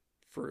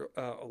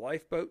a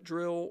lifeboat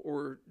drill,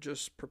 or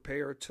just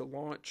prepare to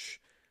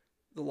launch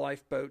the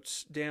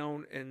lifeboats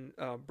down and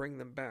bring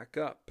them back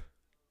up.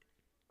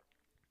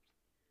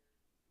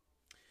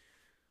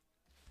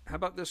 How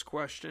about this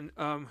question?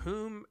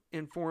 Whom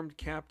informed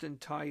Captain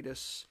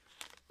Titus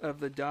of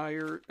the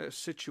dire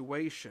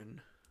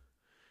situation?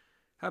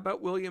 How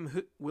about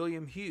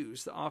William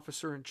Hughes, the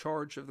officer in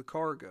charge of the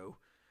cargo?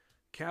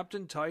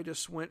 Captain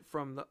Titus went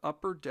from the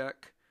upper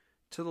deck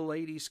to the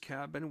ladies'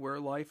 cabin, where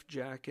life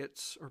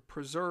jackets or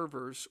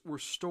preservers were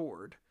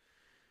stored.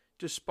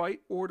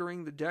 Despite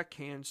ordering the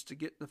deckhands to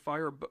get the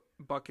fire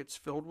buckets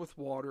filled with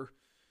water,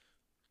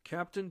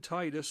 Captain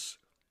Titus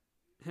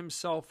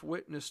himself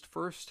witnessed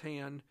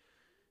firsthand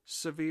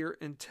severe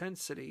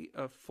intensity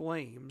of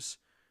flames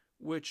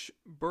which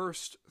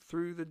burst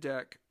through the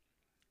deck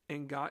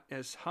and got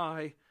as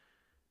high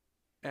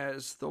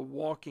as the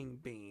walking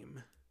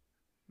beam,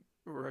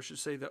 or I should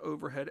say the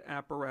overhead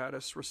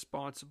apparatus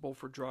responsible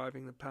for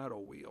driving the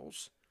paddle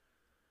wheels.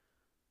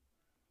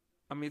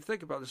 I mean,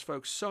 think about this,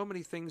 folks. So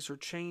many things are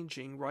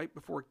changing right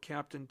before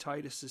Captain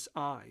Titus's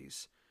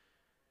eyes.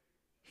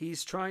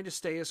 He's trying to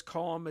stay as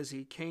calm as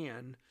he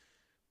can,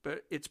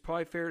 but it's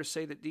probably fair to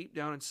say that deep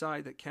down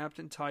inside that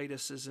Captain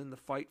Titus is in the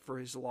fight for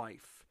his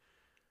life.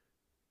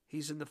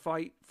 He's in the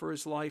fight for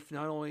his life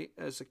not only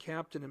as a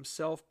captain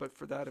himself, but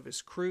for that of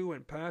his crew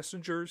and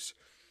passengers.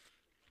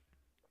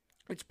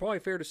 It's probably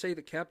fair to say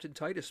that Captain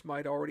Titus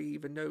might already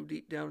even know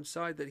deep down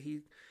inside that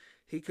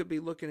he could be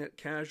looking at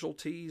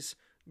casualties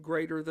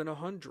greater than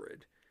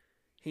 100.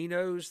 He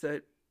knows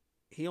that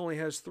he only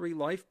has 3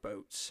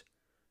 lifeboats.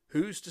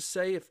 Who's to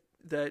say if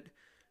that,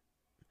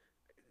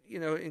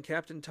 in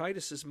Captain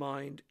Titus's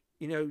mind,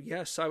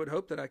 yes, I would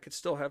hope that I could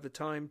still have the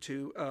time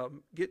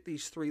to get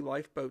these 3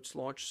 lifeboats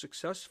launched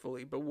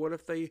successfully. But what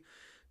if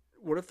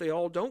they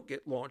all don't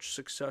get launched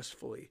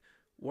successfully?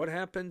 What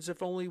happens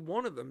if only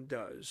one of them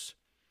does?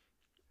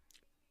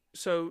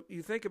 So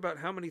you think about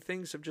how many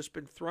things have just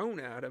been thrown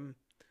at him.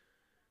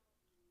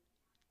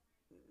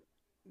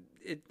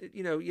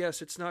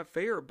 Yes, it's not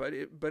fair, but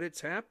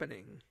it's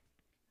happening.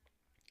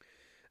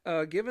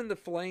 Given the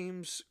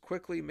flames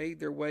quickly made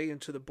their way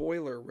into the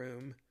boiler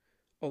room,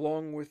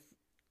 along with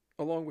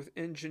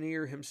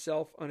engineer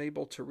himself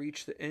unable to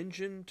reach the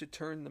engine to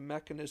turn the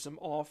mechanism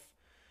off,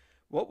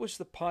 what was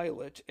the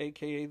pilot,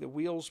 aka the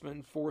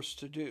wheelsman, forced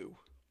to do?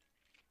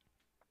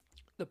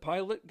 The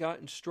pilot got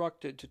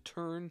instructed to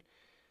turn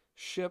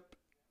ship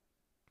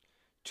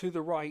to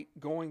the right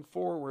going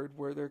forward,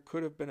 where there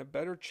could have been a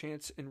better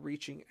chance in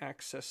reaching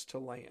access to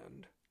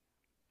land.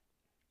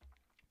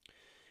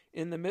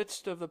 In the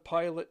midst of the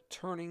pilot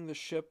turning the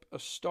ship a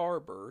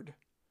starboard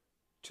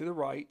to the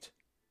right,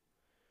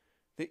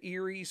 the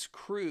Erie's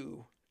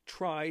crew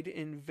tried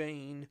in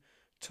vain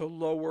to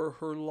lower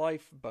her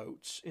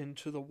lifeboats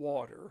into the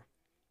water.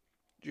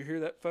 Did you hear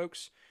that,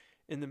 folks?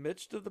 In the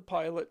midst of the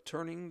pilot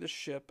turning the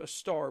ship a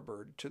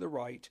starboard to the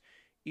right,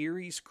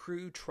 Erie's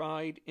crew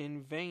tried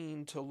in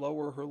vain to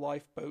lower her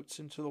lifeboats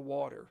into the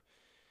water.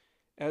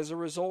 As a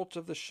result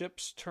of the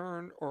ship's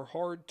turn or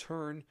hard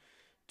turn,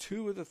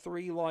 2 of the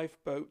 3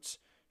 lifeboats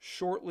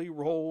shortly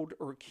rolled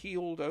or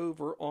keeled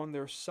over on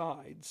their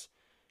sides,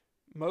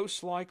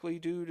 most likely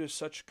due to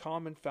such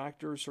common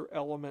factors or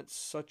elements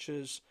such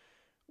as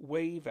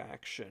wave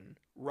action,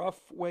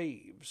 rough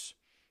waves,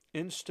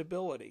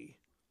 instability.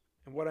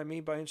 And what I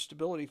mean by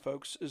instability,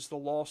 folks, is the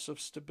loss of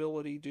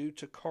stability due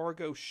to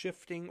cargo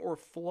shifting or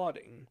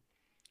flooding.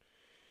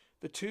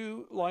 The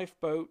 2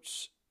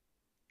 lifeboats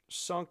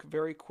sunk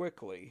very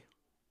quickly.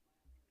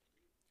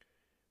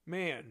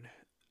 Man,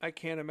 I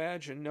can't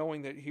imagine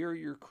knowing that here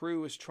your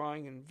crew is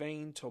trying in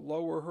vain to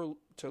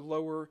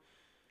lower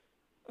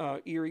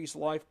Erie's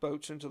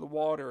lifeboats into the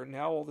water, and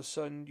now all of a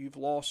sudden you've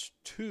lost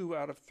 2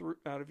 out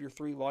of your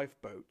 3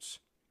 lifeboats.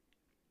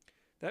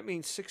 That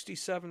means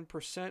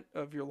 67%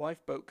 of your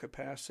lifeboat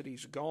capacity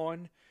is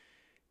gone,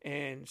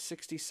 and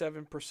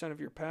 67%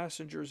 of your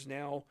passengers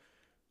now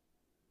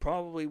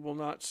probably will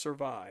not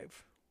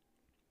survive.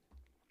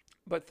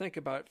 But think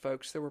about it,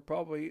 folks. There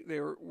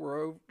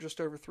were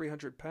just over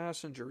 300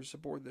 passengers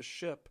aboard the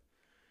ship,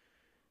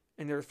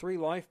 and there are 3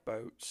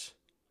 lifeboats.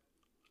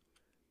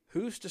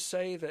 Who's to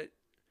say that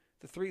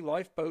The 3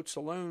 lifeboats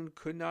alone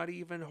could not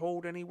even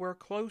hold anywhere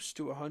close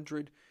to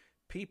 100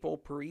 people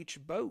per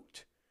each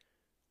boat.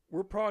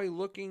 We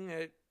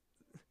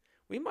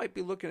might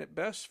be looking at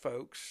best,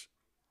 folks,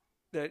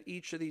 that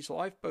each of these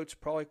lifeboats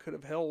probably could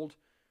have held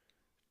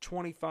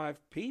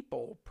 25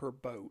 people per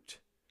boat.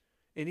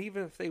 And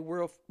even if they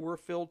were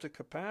filled to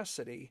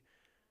capacity,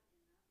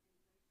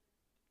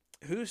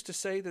 who's to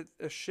say that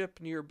a ship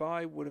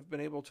nearby would have been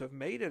able to have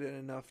made it in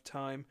enough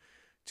time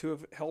to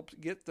have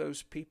helped get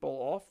those people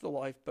off the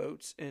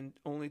lifeboats, and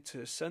only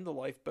to send the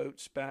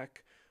lifeboats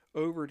back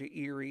over to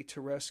Erie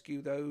to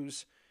rescue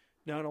those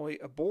not only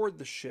aboard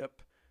the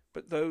ship,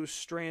 but those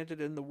stranded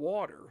in the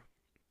water.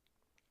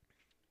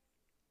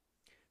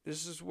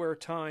 This is where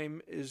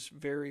time is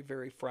very,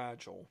 very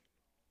fragile.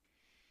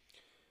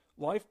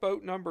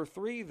 Lifeboat number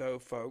 3, though,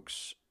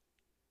 folks,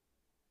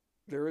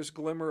 there is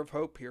glimmer of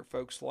hope here,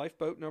 folks.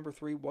 Lifeboat number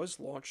 3 was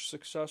launched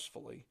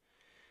successfully,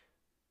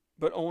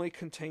 but only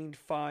contained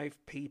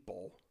 5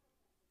 people.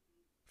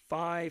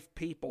 5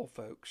 people,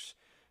 folks,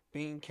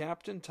 being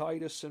Captain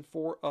Titus and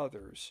 4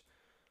 others.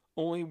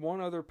 Only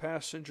 1 other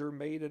passenger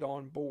made it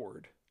on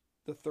board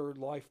the 3rd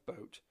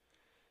lifeboat.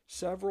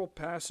 Several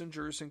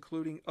passengers,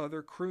 including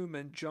other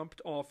crewmen,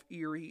 jumped off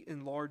Erie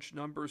in large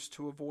numbers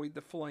to avoid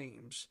the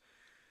flames.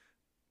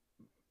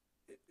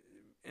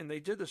 And they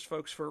did this,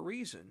 folks, for a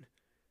reason.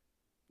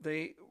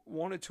 They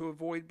wanted to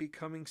avoid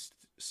becoming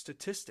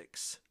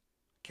statistics,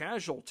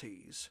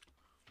 casualties.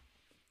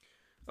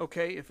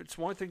 Okay, if it's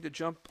one thing to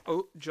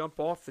jump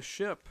off the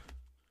ship,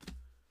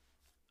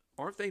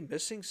 aren't they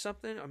missing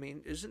something? I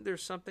mean, isn't there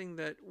something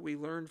that we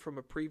learned from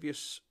a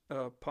previous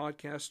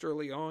podcast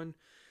early on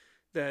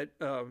that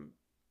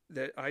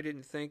I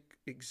didn't think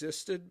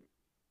existed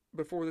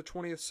before the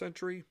 20th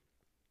century?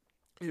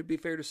 It'd be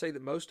fair to say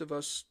that most of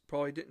us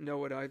probably didn't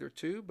know it either,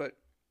 too, but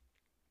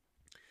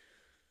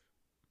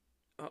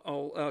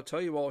I'll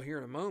tell you all here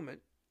in a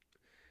moment.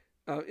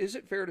 Is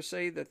it fair to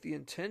say that the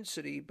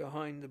intensity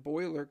behind the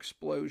boiler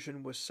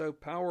explosion was so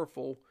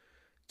powerful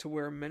to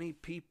where many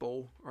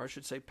people, or I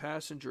should say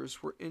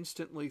passengers, were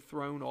instantly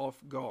thrown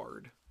off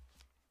guard?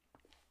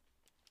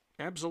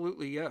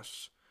 Absolutely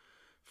yes.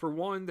 For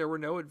one, there were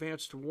no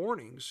advanced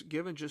warnings,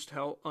 given just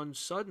how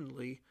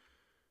unsuddenly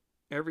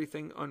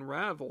everything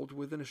unraveled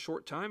within a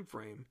short time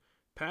frame.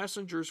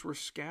 Passengers were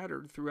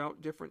scattered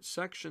throughout different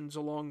sections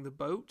along the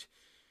boat,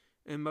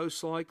 and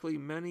most likely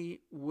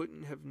many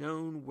wouldn't have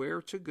known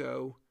where to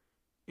go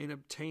in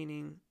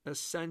obtaining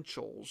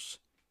essentials,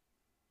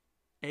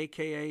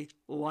 aka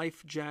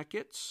life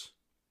jackets,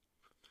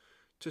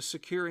 to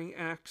securing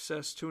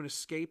access to an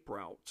escape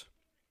route,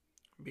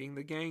 being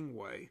the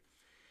gangway.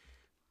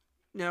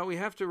 Now, we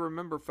have to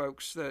remember,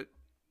 folks, that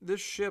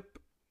this ship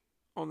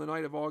on the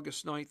night of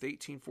August 9th,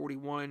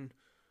 1841,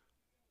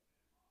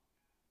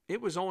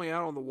 it was only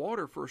out on the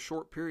water for a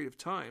short period of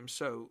time,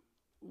 so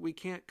we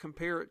can't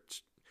compare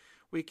it.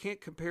 We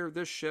can't compare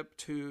this ship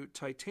to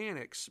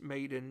Titanic's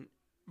maiden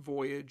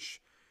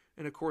voyage,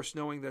 and of course,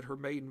 knowing that her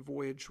maiden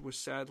voyage was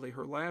sadly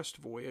her last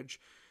voyage.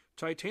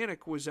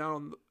 Titanic was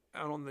out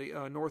on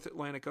the North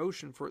Atlantic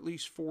Ocean for at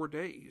least 4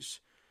 days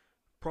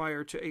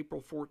prior to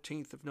April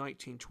 14th of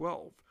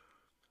 1912.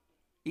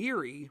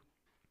 Erie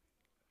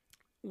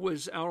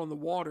was out on the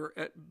water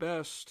at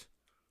best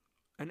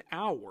an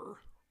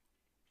hour.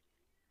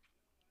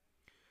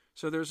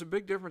 So there's a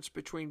big difference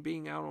between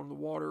being out on the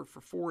water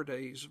for 4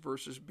 days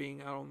versus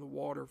being out on the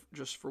water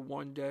just for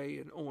 1 day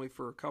and only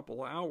for a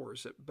couple of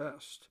hours at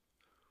best.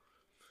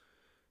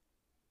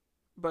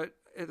 But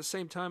at the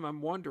same time,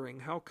 I'm wondering,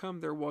 how come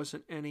there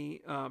wasn't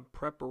any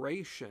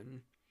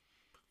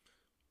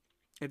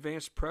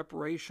advanced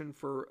preparation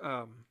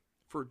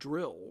for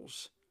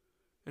drills?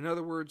 In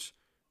other words,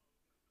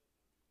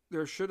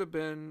 there should have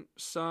been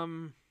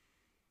some,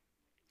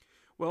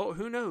 well,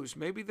 who knows?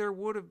 Maybe there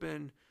would have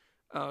been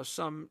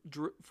some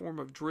form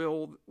of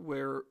drill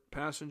where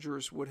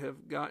passengers would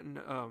have gotten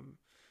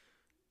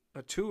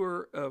a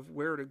tour of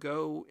where to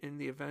go in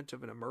the event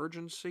of an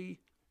emergency.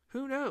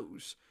 Who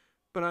knows?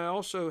 But I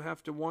also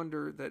have to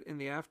wonder that in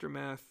the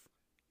aftermath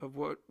of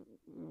what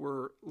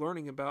we're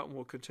learning about, and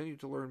we'll continue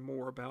to learn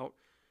more about,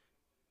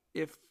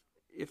 if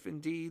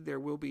indeed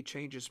there will be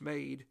changes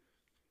made,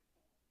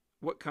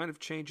 what kind of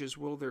changes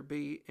will there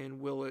be, and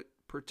will it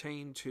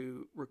pertain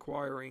to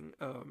requiring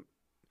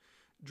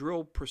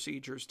drill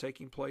procedures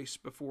taking place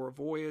before a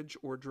voyage,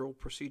 or drill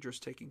procedures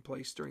taking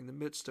place during the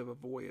midst of a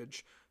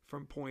voyage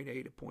from point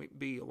A to point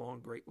B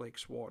along Great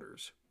Lakes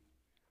waters?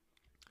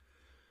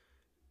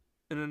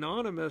 An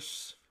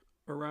anonymous,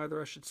 or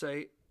rather I should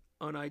say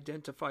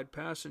unidentified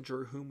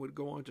passenger whom would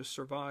go on to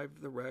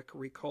survive the wreck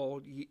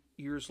recalled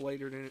years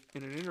later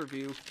in an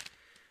interview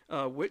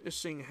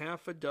witnessing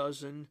 6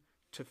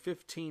 to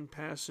 15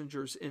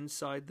 passengers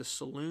inside the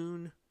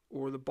saloon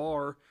or the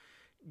bar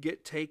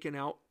get taken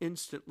out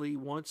instantly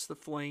once the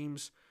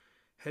flames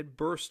had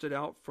bursted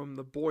out from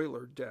the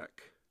boiler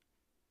deck.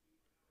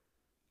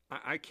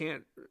 I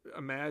can't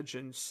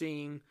imagine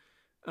seeing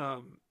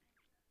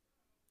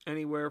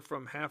anywhere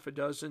from 6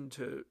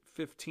 to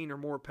 15 or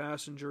more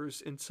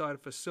passengers inside a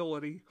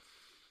facility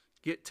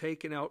get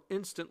taken out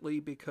instantly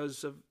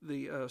because of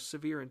the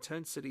severe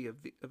intensity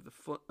of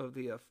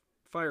the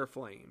fire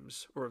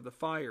flames, or of the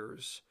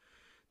fires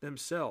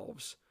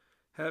themselves,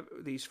 have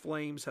these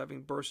flames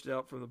having bursted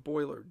out from the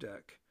boiler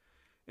deck.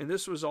 And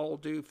this was all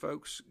due,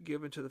 folks,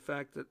 given to the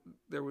fact that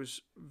there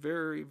was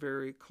very,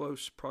 very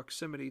close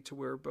proximity to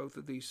where both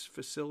of these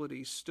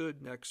facilities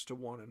stood next to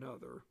one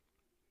another.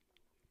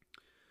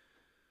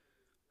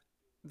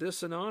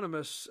 This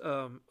anonymous,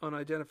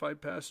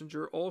 unidentified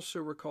passenger also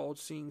recalled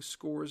seeing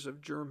scores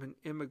of German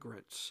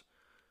immigrants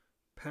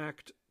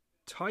packed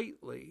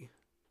tightly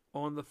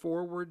on the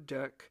forward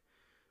deck,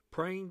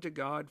 praying to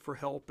God for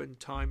help in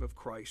time of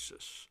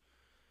crisis.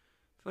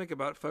 Think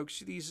about it,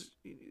 folks.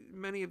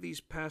 Many of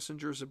these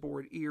passengers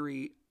aboard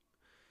Erie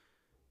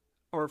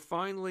are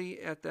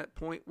finally at that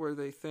point where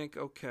they think,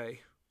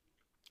 okay,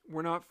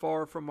 we're not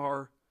far from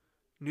our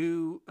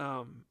new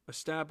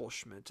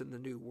establishment in the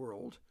new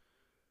world.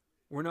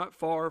 We're not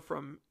far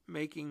from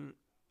making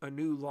a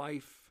new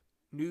life,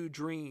 new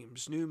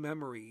dreams, new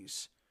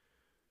memories,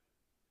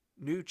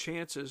 new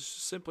chances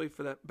simply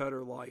for that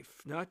better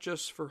life. Not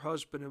just for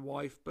husband and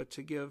wife, but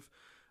to give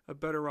a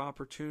better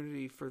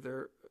opportunity for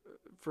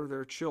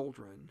their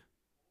children,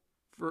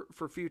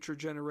 for future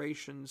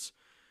generations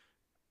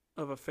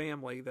of a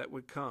family that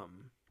would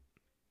come.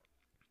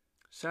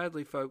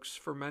 Sadly, folks,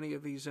 for many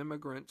of these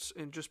immigrants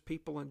and just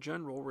people in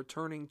general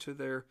returning to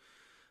their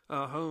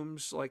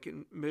homes, like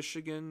in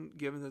Michigan,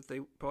 given that they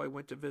probably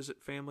went to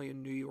visit family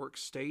in New York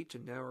State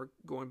and now are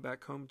going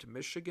back home to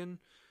Michigan,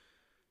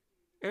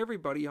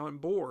 everybody on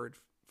board,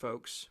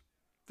 folks,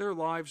 their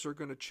lives are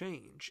going to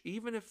change.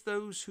 Even if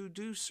those who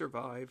do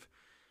survive,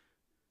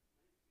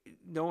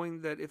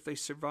 knowing that if they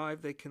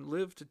survive, they can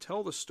live to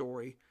tell the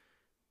story,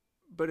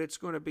 but it's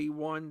going to be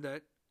one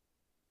that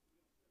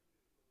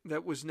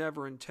was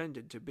never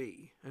intended to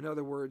be. In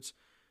other words,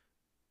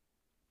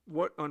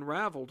 what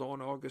unraveled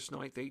on August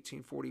 9th,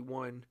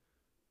 1841,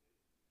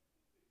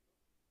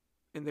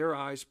 in their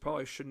eyes,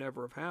 probably should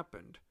never have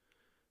happened.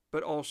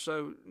 But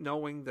also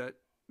knowing that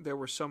there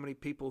were so many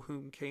people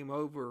whom came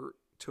over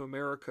to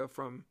America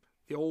from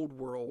the old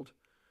world,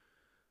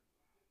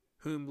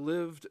 whom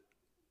lived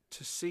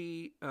to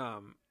see,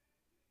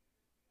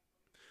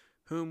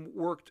 whom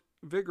worked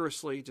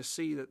vigorously to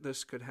see that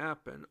this could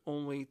happen,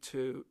 only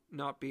to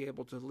not be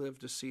able to live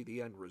to see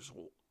the end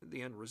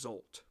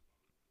result.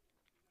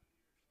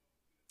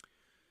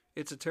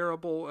 It's a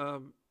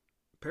terrible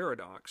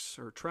paradox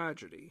or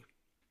tragedy.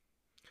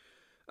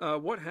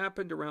 What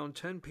happened around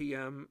 10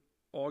 p.m.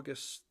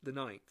 August the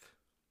 9th?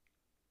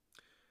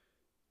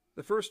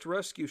 The first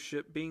rescue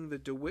ship, being the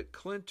DeWitt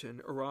Clinton,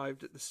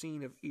 arrived at the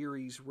scene of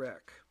Erie's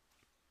wreck.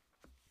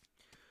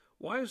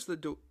 Why is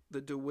the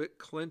DeWitt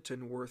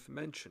Clinton worth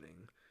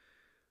mentioning?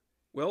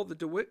 Well, the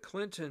DeWitt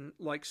Clinton,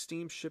 like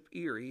steamship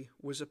Erie,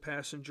 was a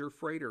passenger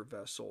freighter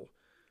vessel.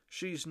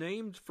 She's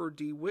named for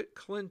DeWitt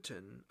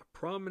Clinton, a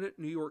prominent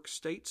New York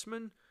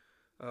statesman,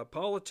 a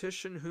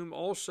politician whom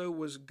also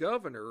was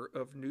governor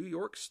of New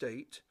York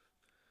State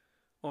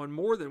on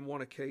more than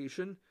one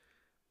occasion.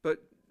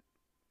 But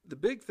the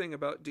big thing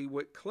about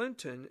DeWitt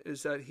Clinton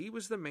is that he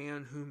was the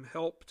man whom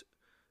helped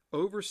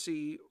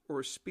oversee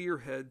or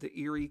spearhead the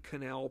Erie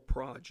Canal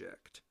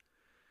project.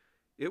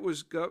 It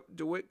was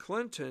DeWitt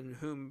Clinton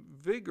whom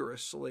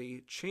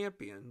vigorously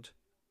championed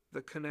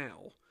the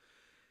canal.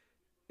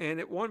 And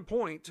at one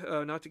point,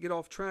 not to get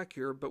off track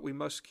here, but we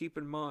must keep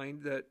in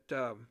mind that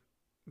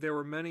there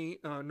were many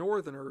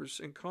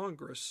Northerners in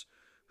Congress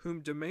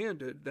whom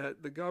demanded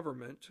that the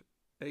government,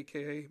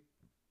 aka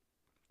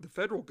the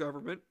federal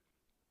government,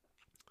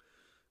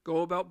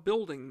 go about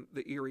building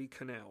the Erie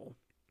Canal.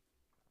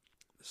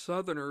 The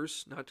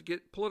Southerners, not to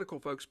get political,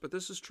 folks, but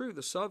this is true,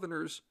 the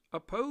Southerners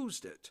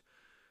opposed it.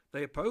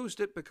 They opposed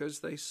it because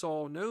they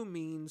saw no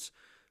means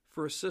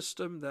for a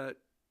system that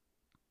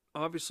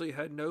obviously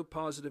had no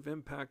positive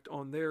impact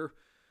on their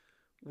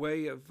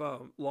way of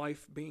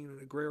life, being an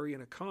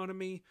agrarian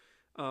economy.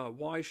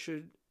 Why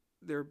should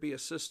there be a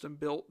system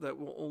built that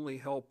will only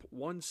help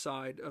one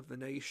side of the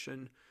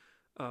nation,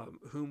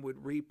 whom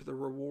would reap the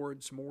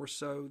rewards more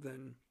so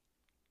than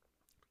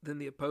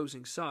the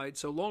opposing side?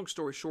 So long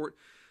story short,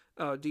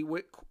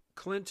 DeWitt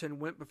Clinton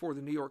went before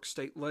the New York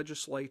State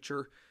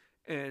Legislature,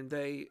 and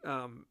they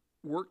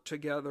worked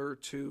together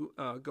to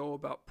go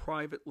about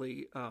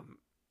privately.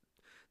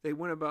 They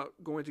went about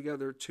going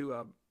together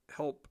to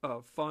help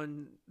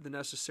fund the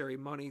necessary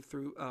money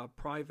through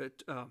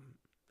private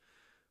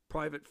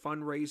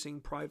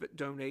fundraising, private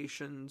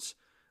donations,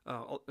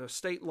 a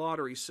state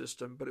lottery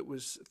system, but it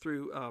was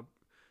through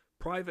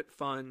private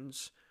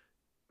funds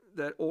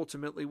that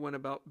ultimately went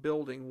about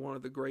building one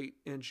of the great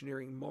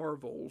engineering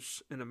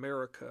marvels in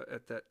America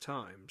at that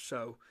time.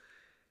 So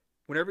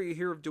whenever you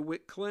hear of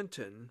DeWitt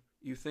Clinton,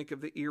 you think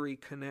of the Erie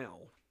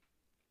Canal.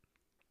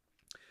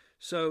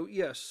 So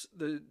yes,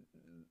 the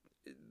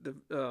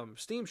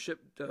steamship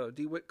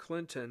DeWitt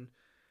Clinton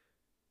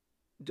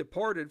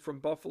departed from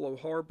Buffalo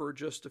Harbor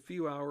just a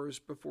few hours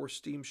before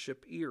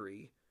steamship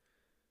Erie.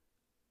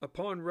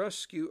 Upon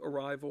rescue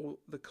arrival,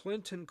 the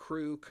Clinton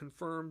crew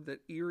confirmed that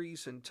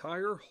Erie's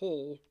entire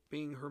hull,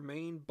 being her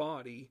main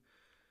body,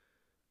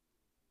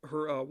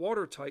 her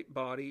watertight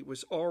body,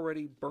 was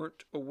already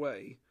burnt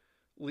away,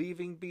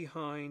 leaving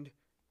behind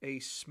a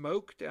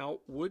smoked out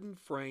wooden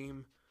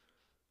frame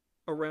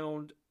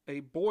around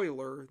a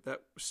boiler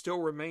that still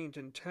remained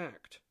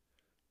intact.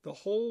 The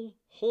whole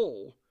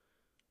hull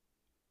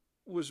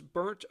was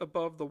burnt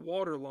above the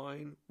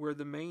waterline where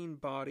the main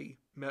body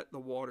met the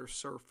water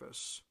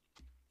surface.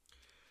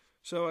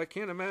 So I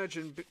can't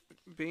imagine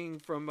being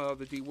from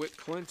the DeWitt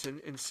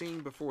Clinton and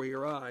seeing before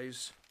your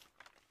eyes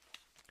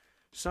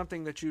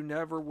something that you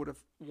never would have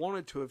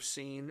wanted to have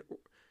seen,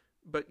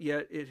 but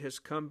yet it has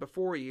come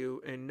before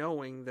you, and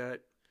knowing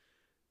that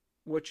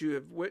what you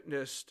have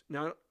witnessed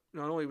not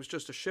only was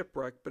just a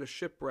shipwreck, but a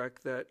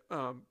shipwreck that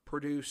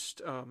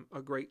produced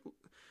a great,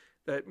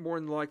 that more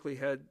than likely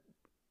had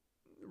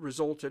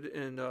resulted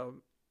in a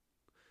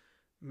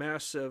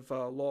massive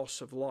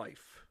loss of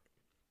life.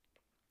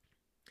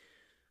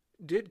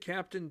 Did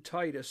Captain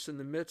Titus, in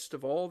the midst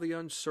of all the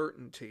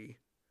uncertainty,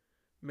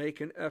 make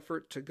an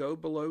effort to go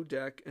below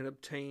deck and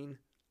obtain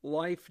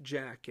life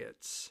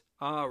jackets?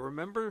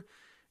 Remember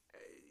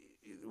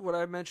what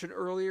I mentioned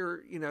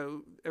earlier? You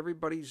know,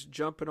 everybody's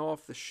jumping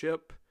off the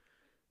ship.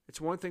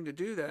 It's one thing to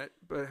do that,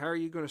 but how are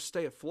you going to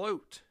stay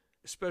afloat?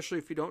 Especially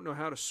if you don't know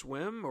how to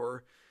swim,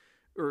 or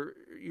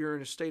you're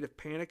in a state of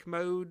panic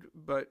mode.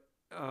 But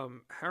how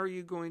are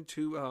you going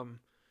to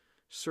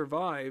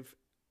survive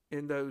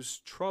in those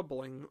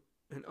troubling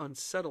and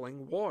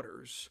unsettling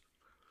waters?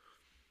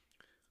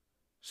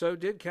 So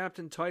did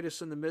Captain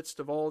Titus, in the midst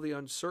of all the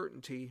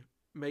uncertainty,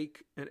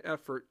 make an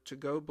effort to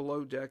go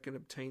below deck and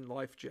obtain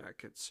life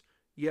jackets?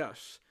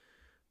 Yes.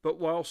 But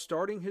while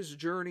starting his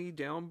journey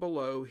down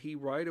below, he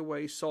right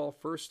away saw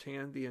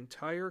firsthand the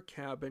entire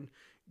cabin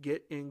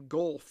get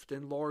engulfed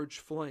in large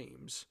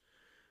flames.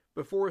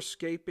 Before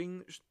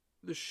escaping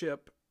the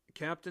ship,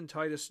 Captain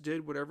Titus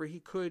did whatever he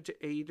could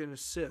to aid and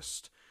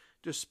assist,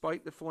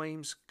 despite the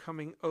flames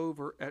coming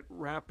over at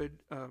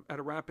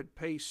a rapid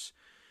pace,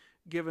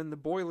 given the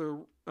boiler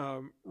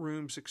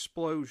room's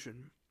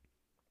explosion.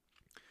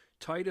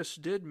 Titus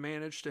did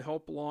manage to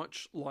help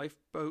launch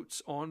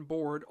lifeboats on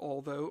board,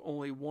 although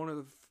only one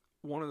of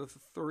the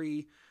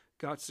three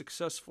got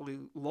successfully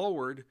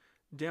lowered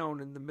down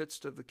in the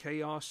midst of the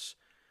chaos.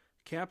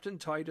 Captain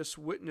Titus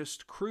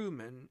witnessed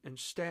crewmen and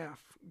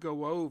staff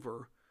go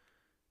over,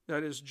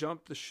 that is,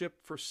 jump the ship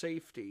for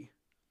safety.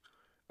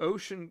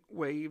 Ocean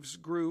waves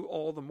grew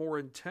all the more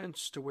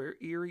intense to where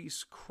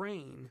Erie's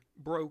crane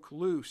broke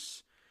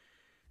loose.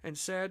 And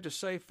sad to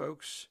say,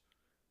 folks,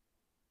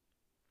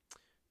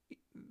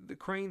 the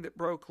crane that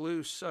broke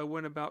loose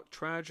went about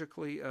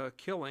tragically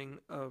killing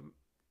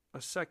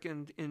a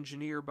second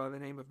engineer by the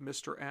name of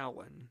Mr.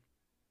 Allen.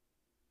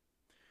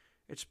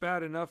 It's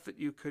bad enough that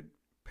you could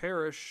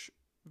perish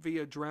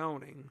via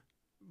drowning,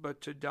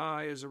 but to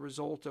die as a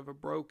result of a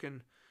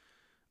broken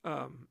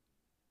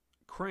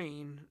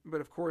crane.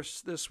 But of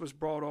course, this was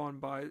brought on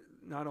by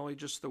not only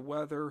just the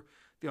weather,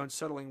 the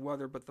unsettling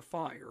weather, but the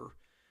fire.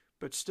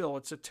 But still,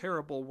 it's a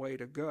terrible way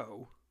to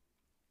go.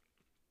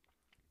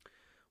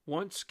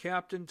 Once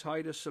Captain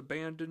Titus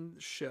abandoned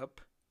the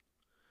ship,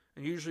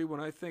 and usually when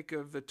I think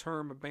of the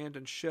term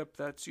abandoned ship,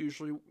 that's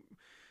usually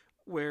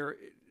where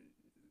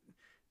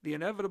the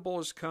inevitable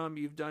has come.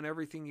 You've done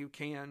everything you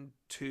can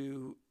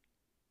to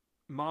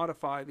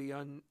modify the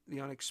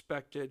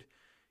unexpected.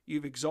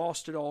 You've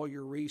exhausted all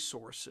your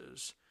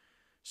resources.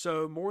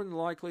 So more than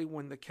likely,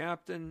 when the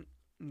captain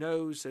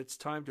knows it's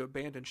time to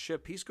abandon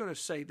ship, he's going to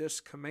say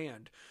this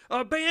command: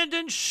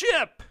 "Abandon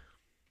ship!"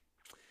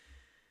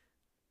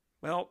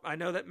 Well, I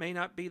know that may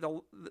not be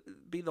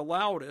the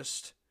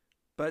loudest,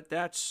 but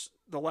that's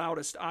the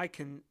loudest I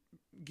can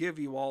give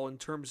you all in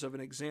terms of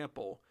an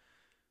example.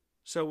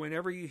 So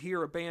whenever you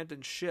hear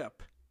abandon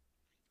ship,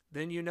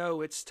 then you know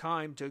it's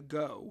time to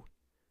go.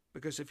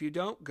 Because if you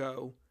don't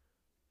go,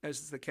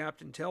 as the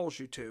captain tells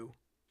you to,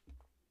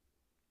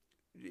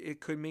 it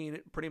could mean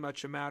pretty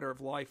much a matter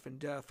of life and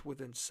death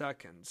within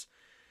seconds.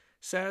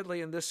 Sadly,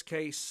 in this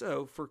case,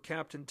 for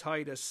Captain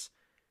Titus,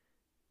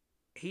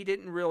 he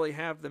didn't really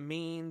have the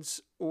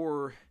means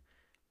or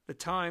the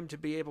time to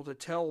be able to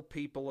tell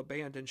people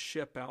abandon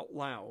ship out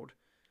loud.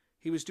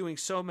 He was doing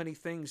so many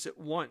things at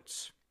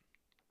once.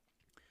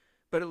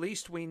 But at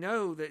least we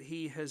know that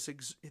he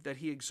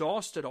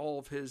exhausted all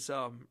of his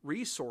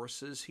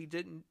resources. He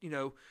didn't,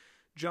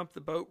 jump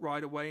the boat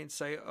right away and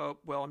say, "Oh,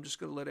 well, I'm just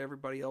going to let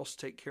everybody else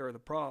take care of the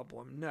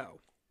problem." No.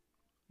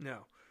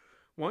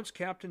 Once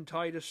Captain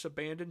Titus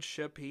abandoned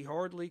ship, he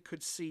hardly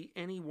could see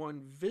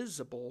anyone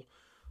visible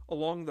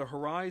along the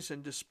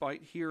horizon,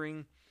 despite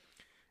hearing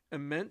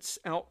immense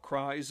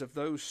outcries of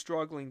those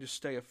struggling to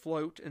stay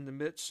afloat in the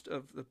midst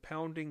of the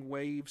pounding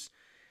waves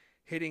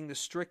hitting the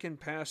stricken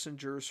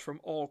passengers from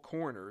all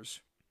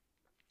corners.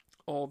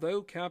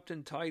 Although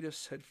Captain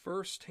Titus had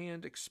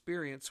first-hand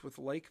experience with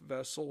lake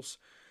vessels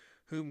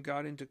whom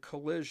got into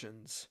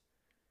collisions,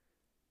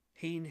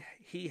 he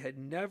had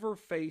never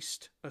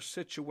faced a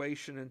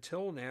situation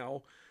until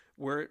now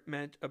where it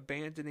meant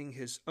abandoning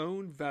his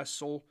own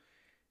vessel,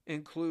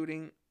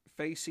 including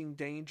facing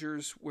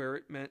dangers where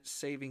it meant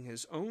saving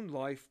his own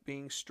life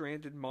being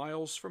stranded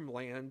miles from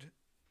land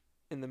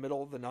in the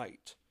middle of the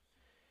night.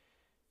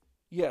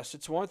 Yes,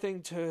 it's one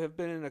thing to have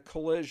been in a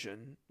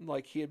collision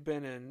like he had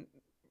been in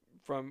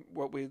from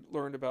what we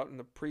learned about in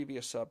the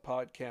previous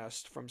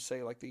podcast from,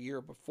 say, like the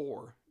year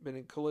before, been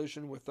in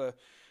collision with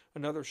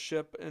another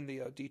ship in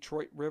the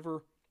Detroit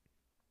River.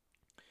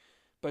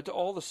 But to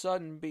all of a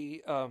sudden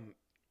be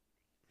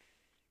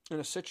in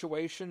a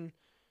situation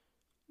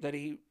that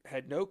he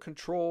had no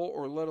control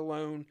or let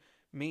alone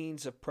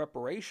means of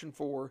preparation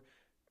for,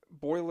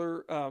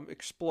 boiler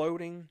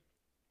exploding,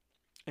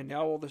 and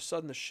now all of a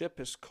sudden the ship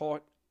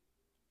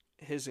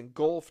has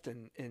engulfed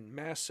in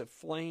massive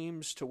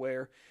flames to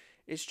where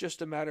it's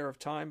just a matter of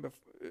time,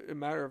 a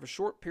matter of a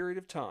short period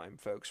of time,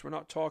 folks. We're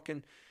not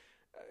talking,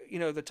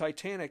 the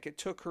Titanic, it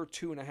took her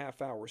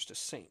 2.5 hours to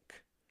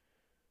sink.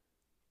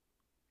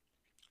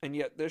 And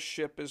yet this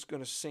ship is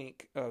going to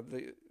sink,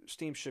 the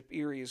steamship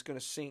Erie is going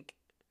to sink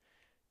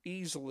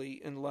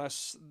easily in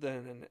less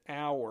than an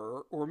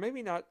hour, or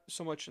maybe not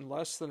so much in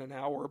less than an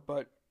hour,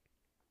 but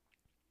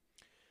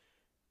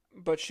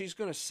she's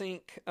going to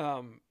sink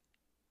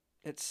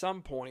at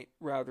some point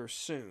rather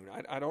soon.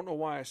 I don't know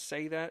why I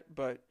say that,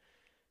 but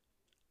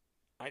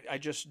I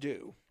just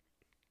do.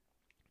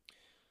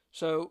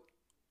 So,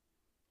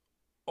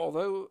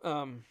 although,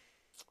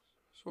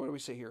 so what do we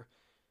say here?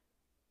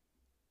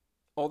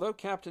 Although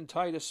Captain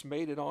Titus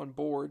made it on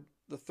board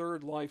the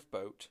third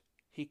lifeboat,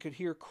 he could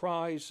hear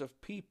cries of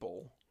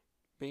people,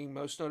 being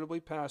most notably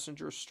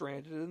passengers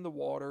stranded in the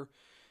water.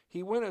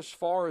 He went as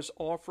far as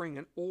offering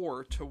an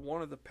oar to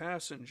one of the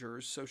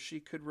passengers so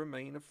she could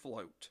remain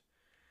afloat.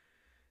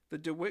 The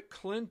DeWitt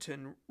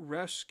Clinton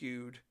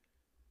rescued,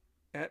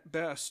 at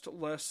best,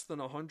 less than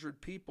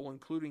 100 people,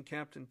 including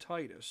Captain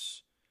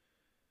Titus.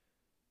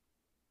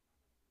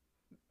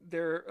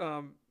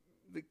 The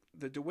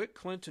DeWitt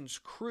Clinton's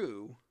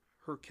crew,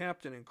 her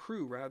captain and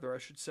crew, rather, I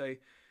should say,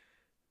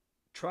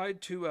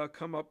 tried to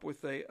come up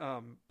with a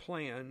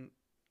plan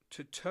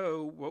to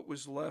tow what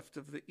was left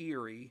of the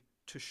Erie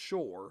to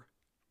shore.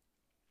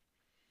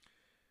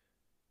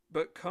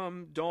 But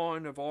come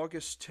dawn of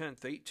August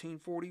 10th,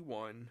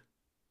 1841,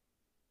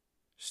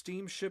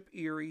 steamship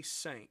Erie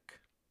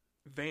sank,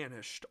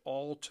 vanished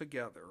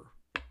altogether.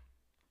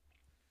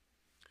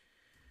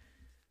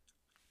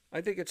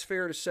 I think it's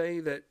fair to say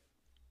that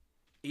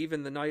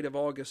even the night of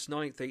August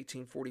 9th,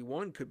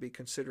 1841 could be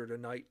considered a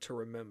night to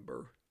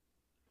remember.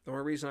 The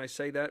only reason I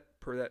say that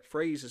per that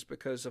phrase is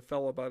because a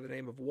fellow by the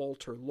name of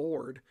Walter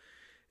Lord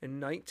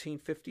in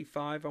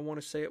 1955, I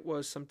want to say it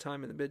was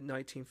sometime in the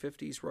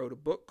mid-1950s, wrote a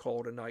book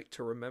called A Night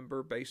to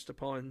Remember based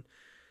upon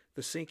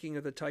the sinking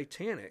of the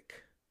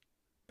Titanic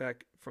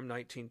back from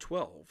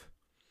 1912.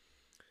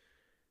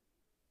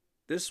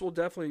 This will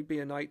definitely be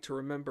a night to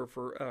remember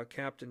for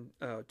Captain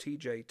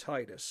T.J.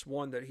 Titus,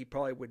 one that he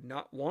probably would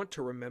not want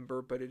to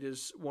remember, but it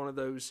is one of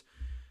those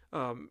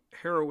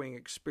harrowing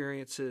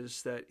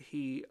experiences that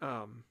he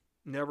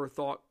never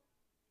thought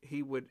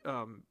he would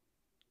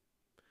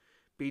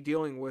be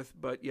dealing with,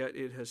 but yet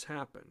it has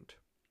happened.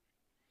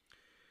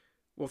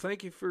 Well,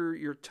 thank you for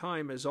your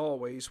time as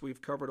always.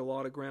 We've covered a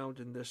lot of ground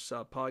in this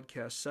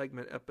podcast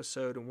segment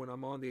episode, and when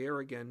I'm on the air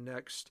again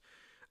next,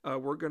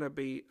 we're going to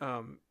be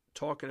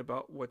talking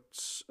about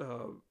what's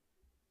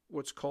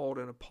called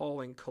an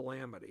appalling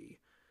calamity.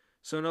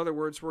 So in other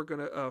words, we're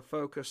going to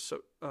focus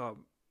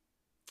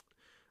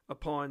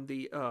upon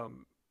the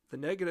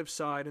negative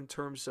side in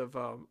terms of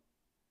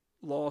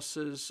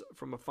losses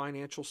from a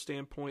financial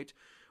standpoint.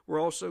 We're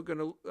also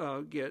going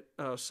to get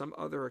some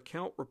other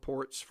account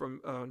reports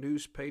from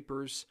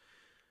newspapers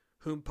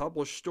whom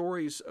publish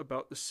stories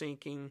about the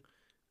sinking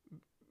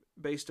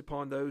based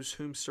upon those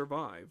whom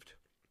survived.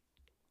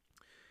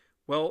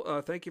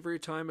 Well, thank you for your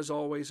time as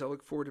always. I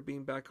look forward to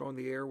being back on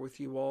the air with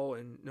you all,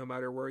 and no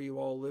matter where you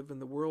all live in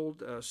the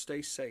world,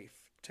 stay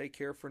safe. Take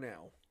care for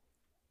now.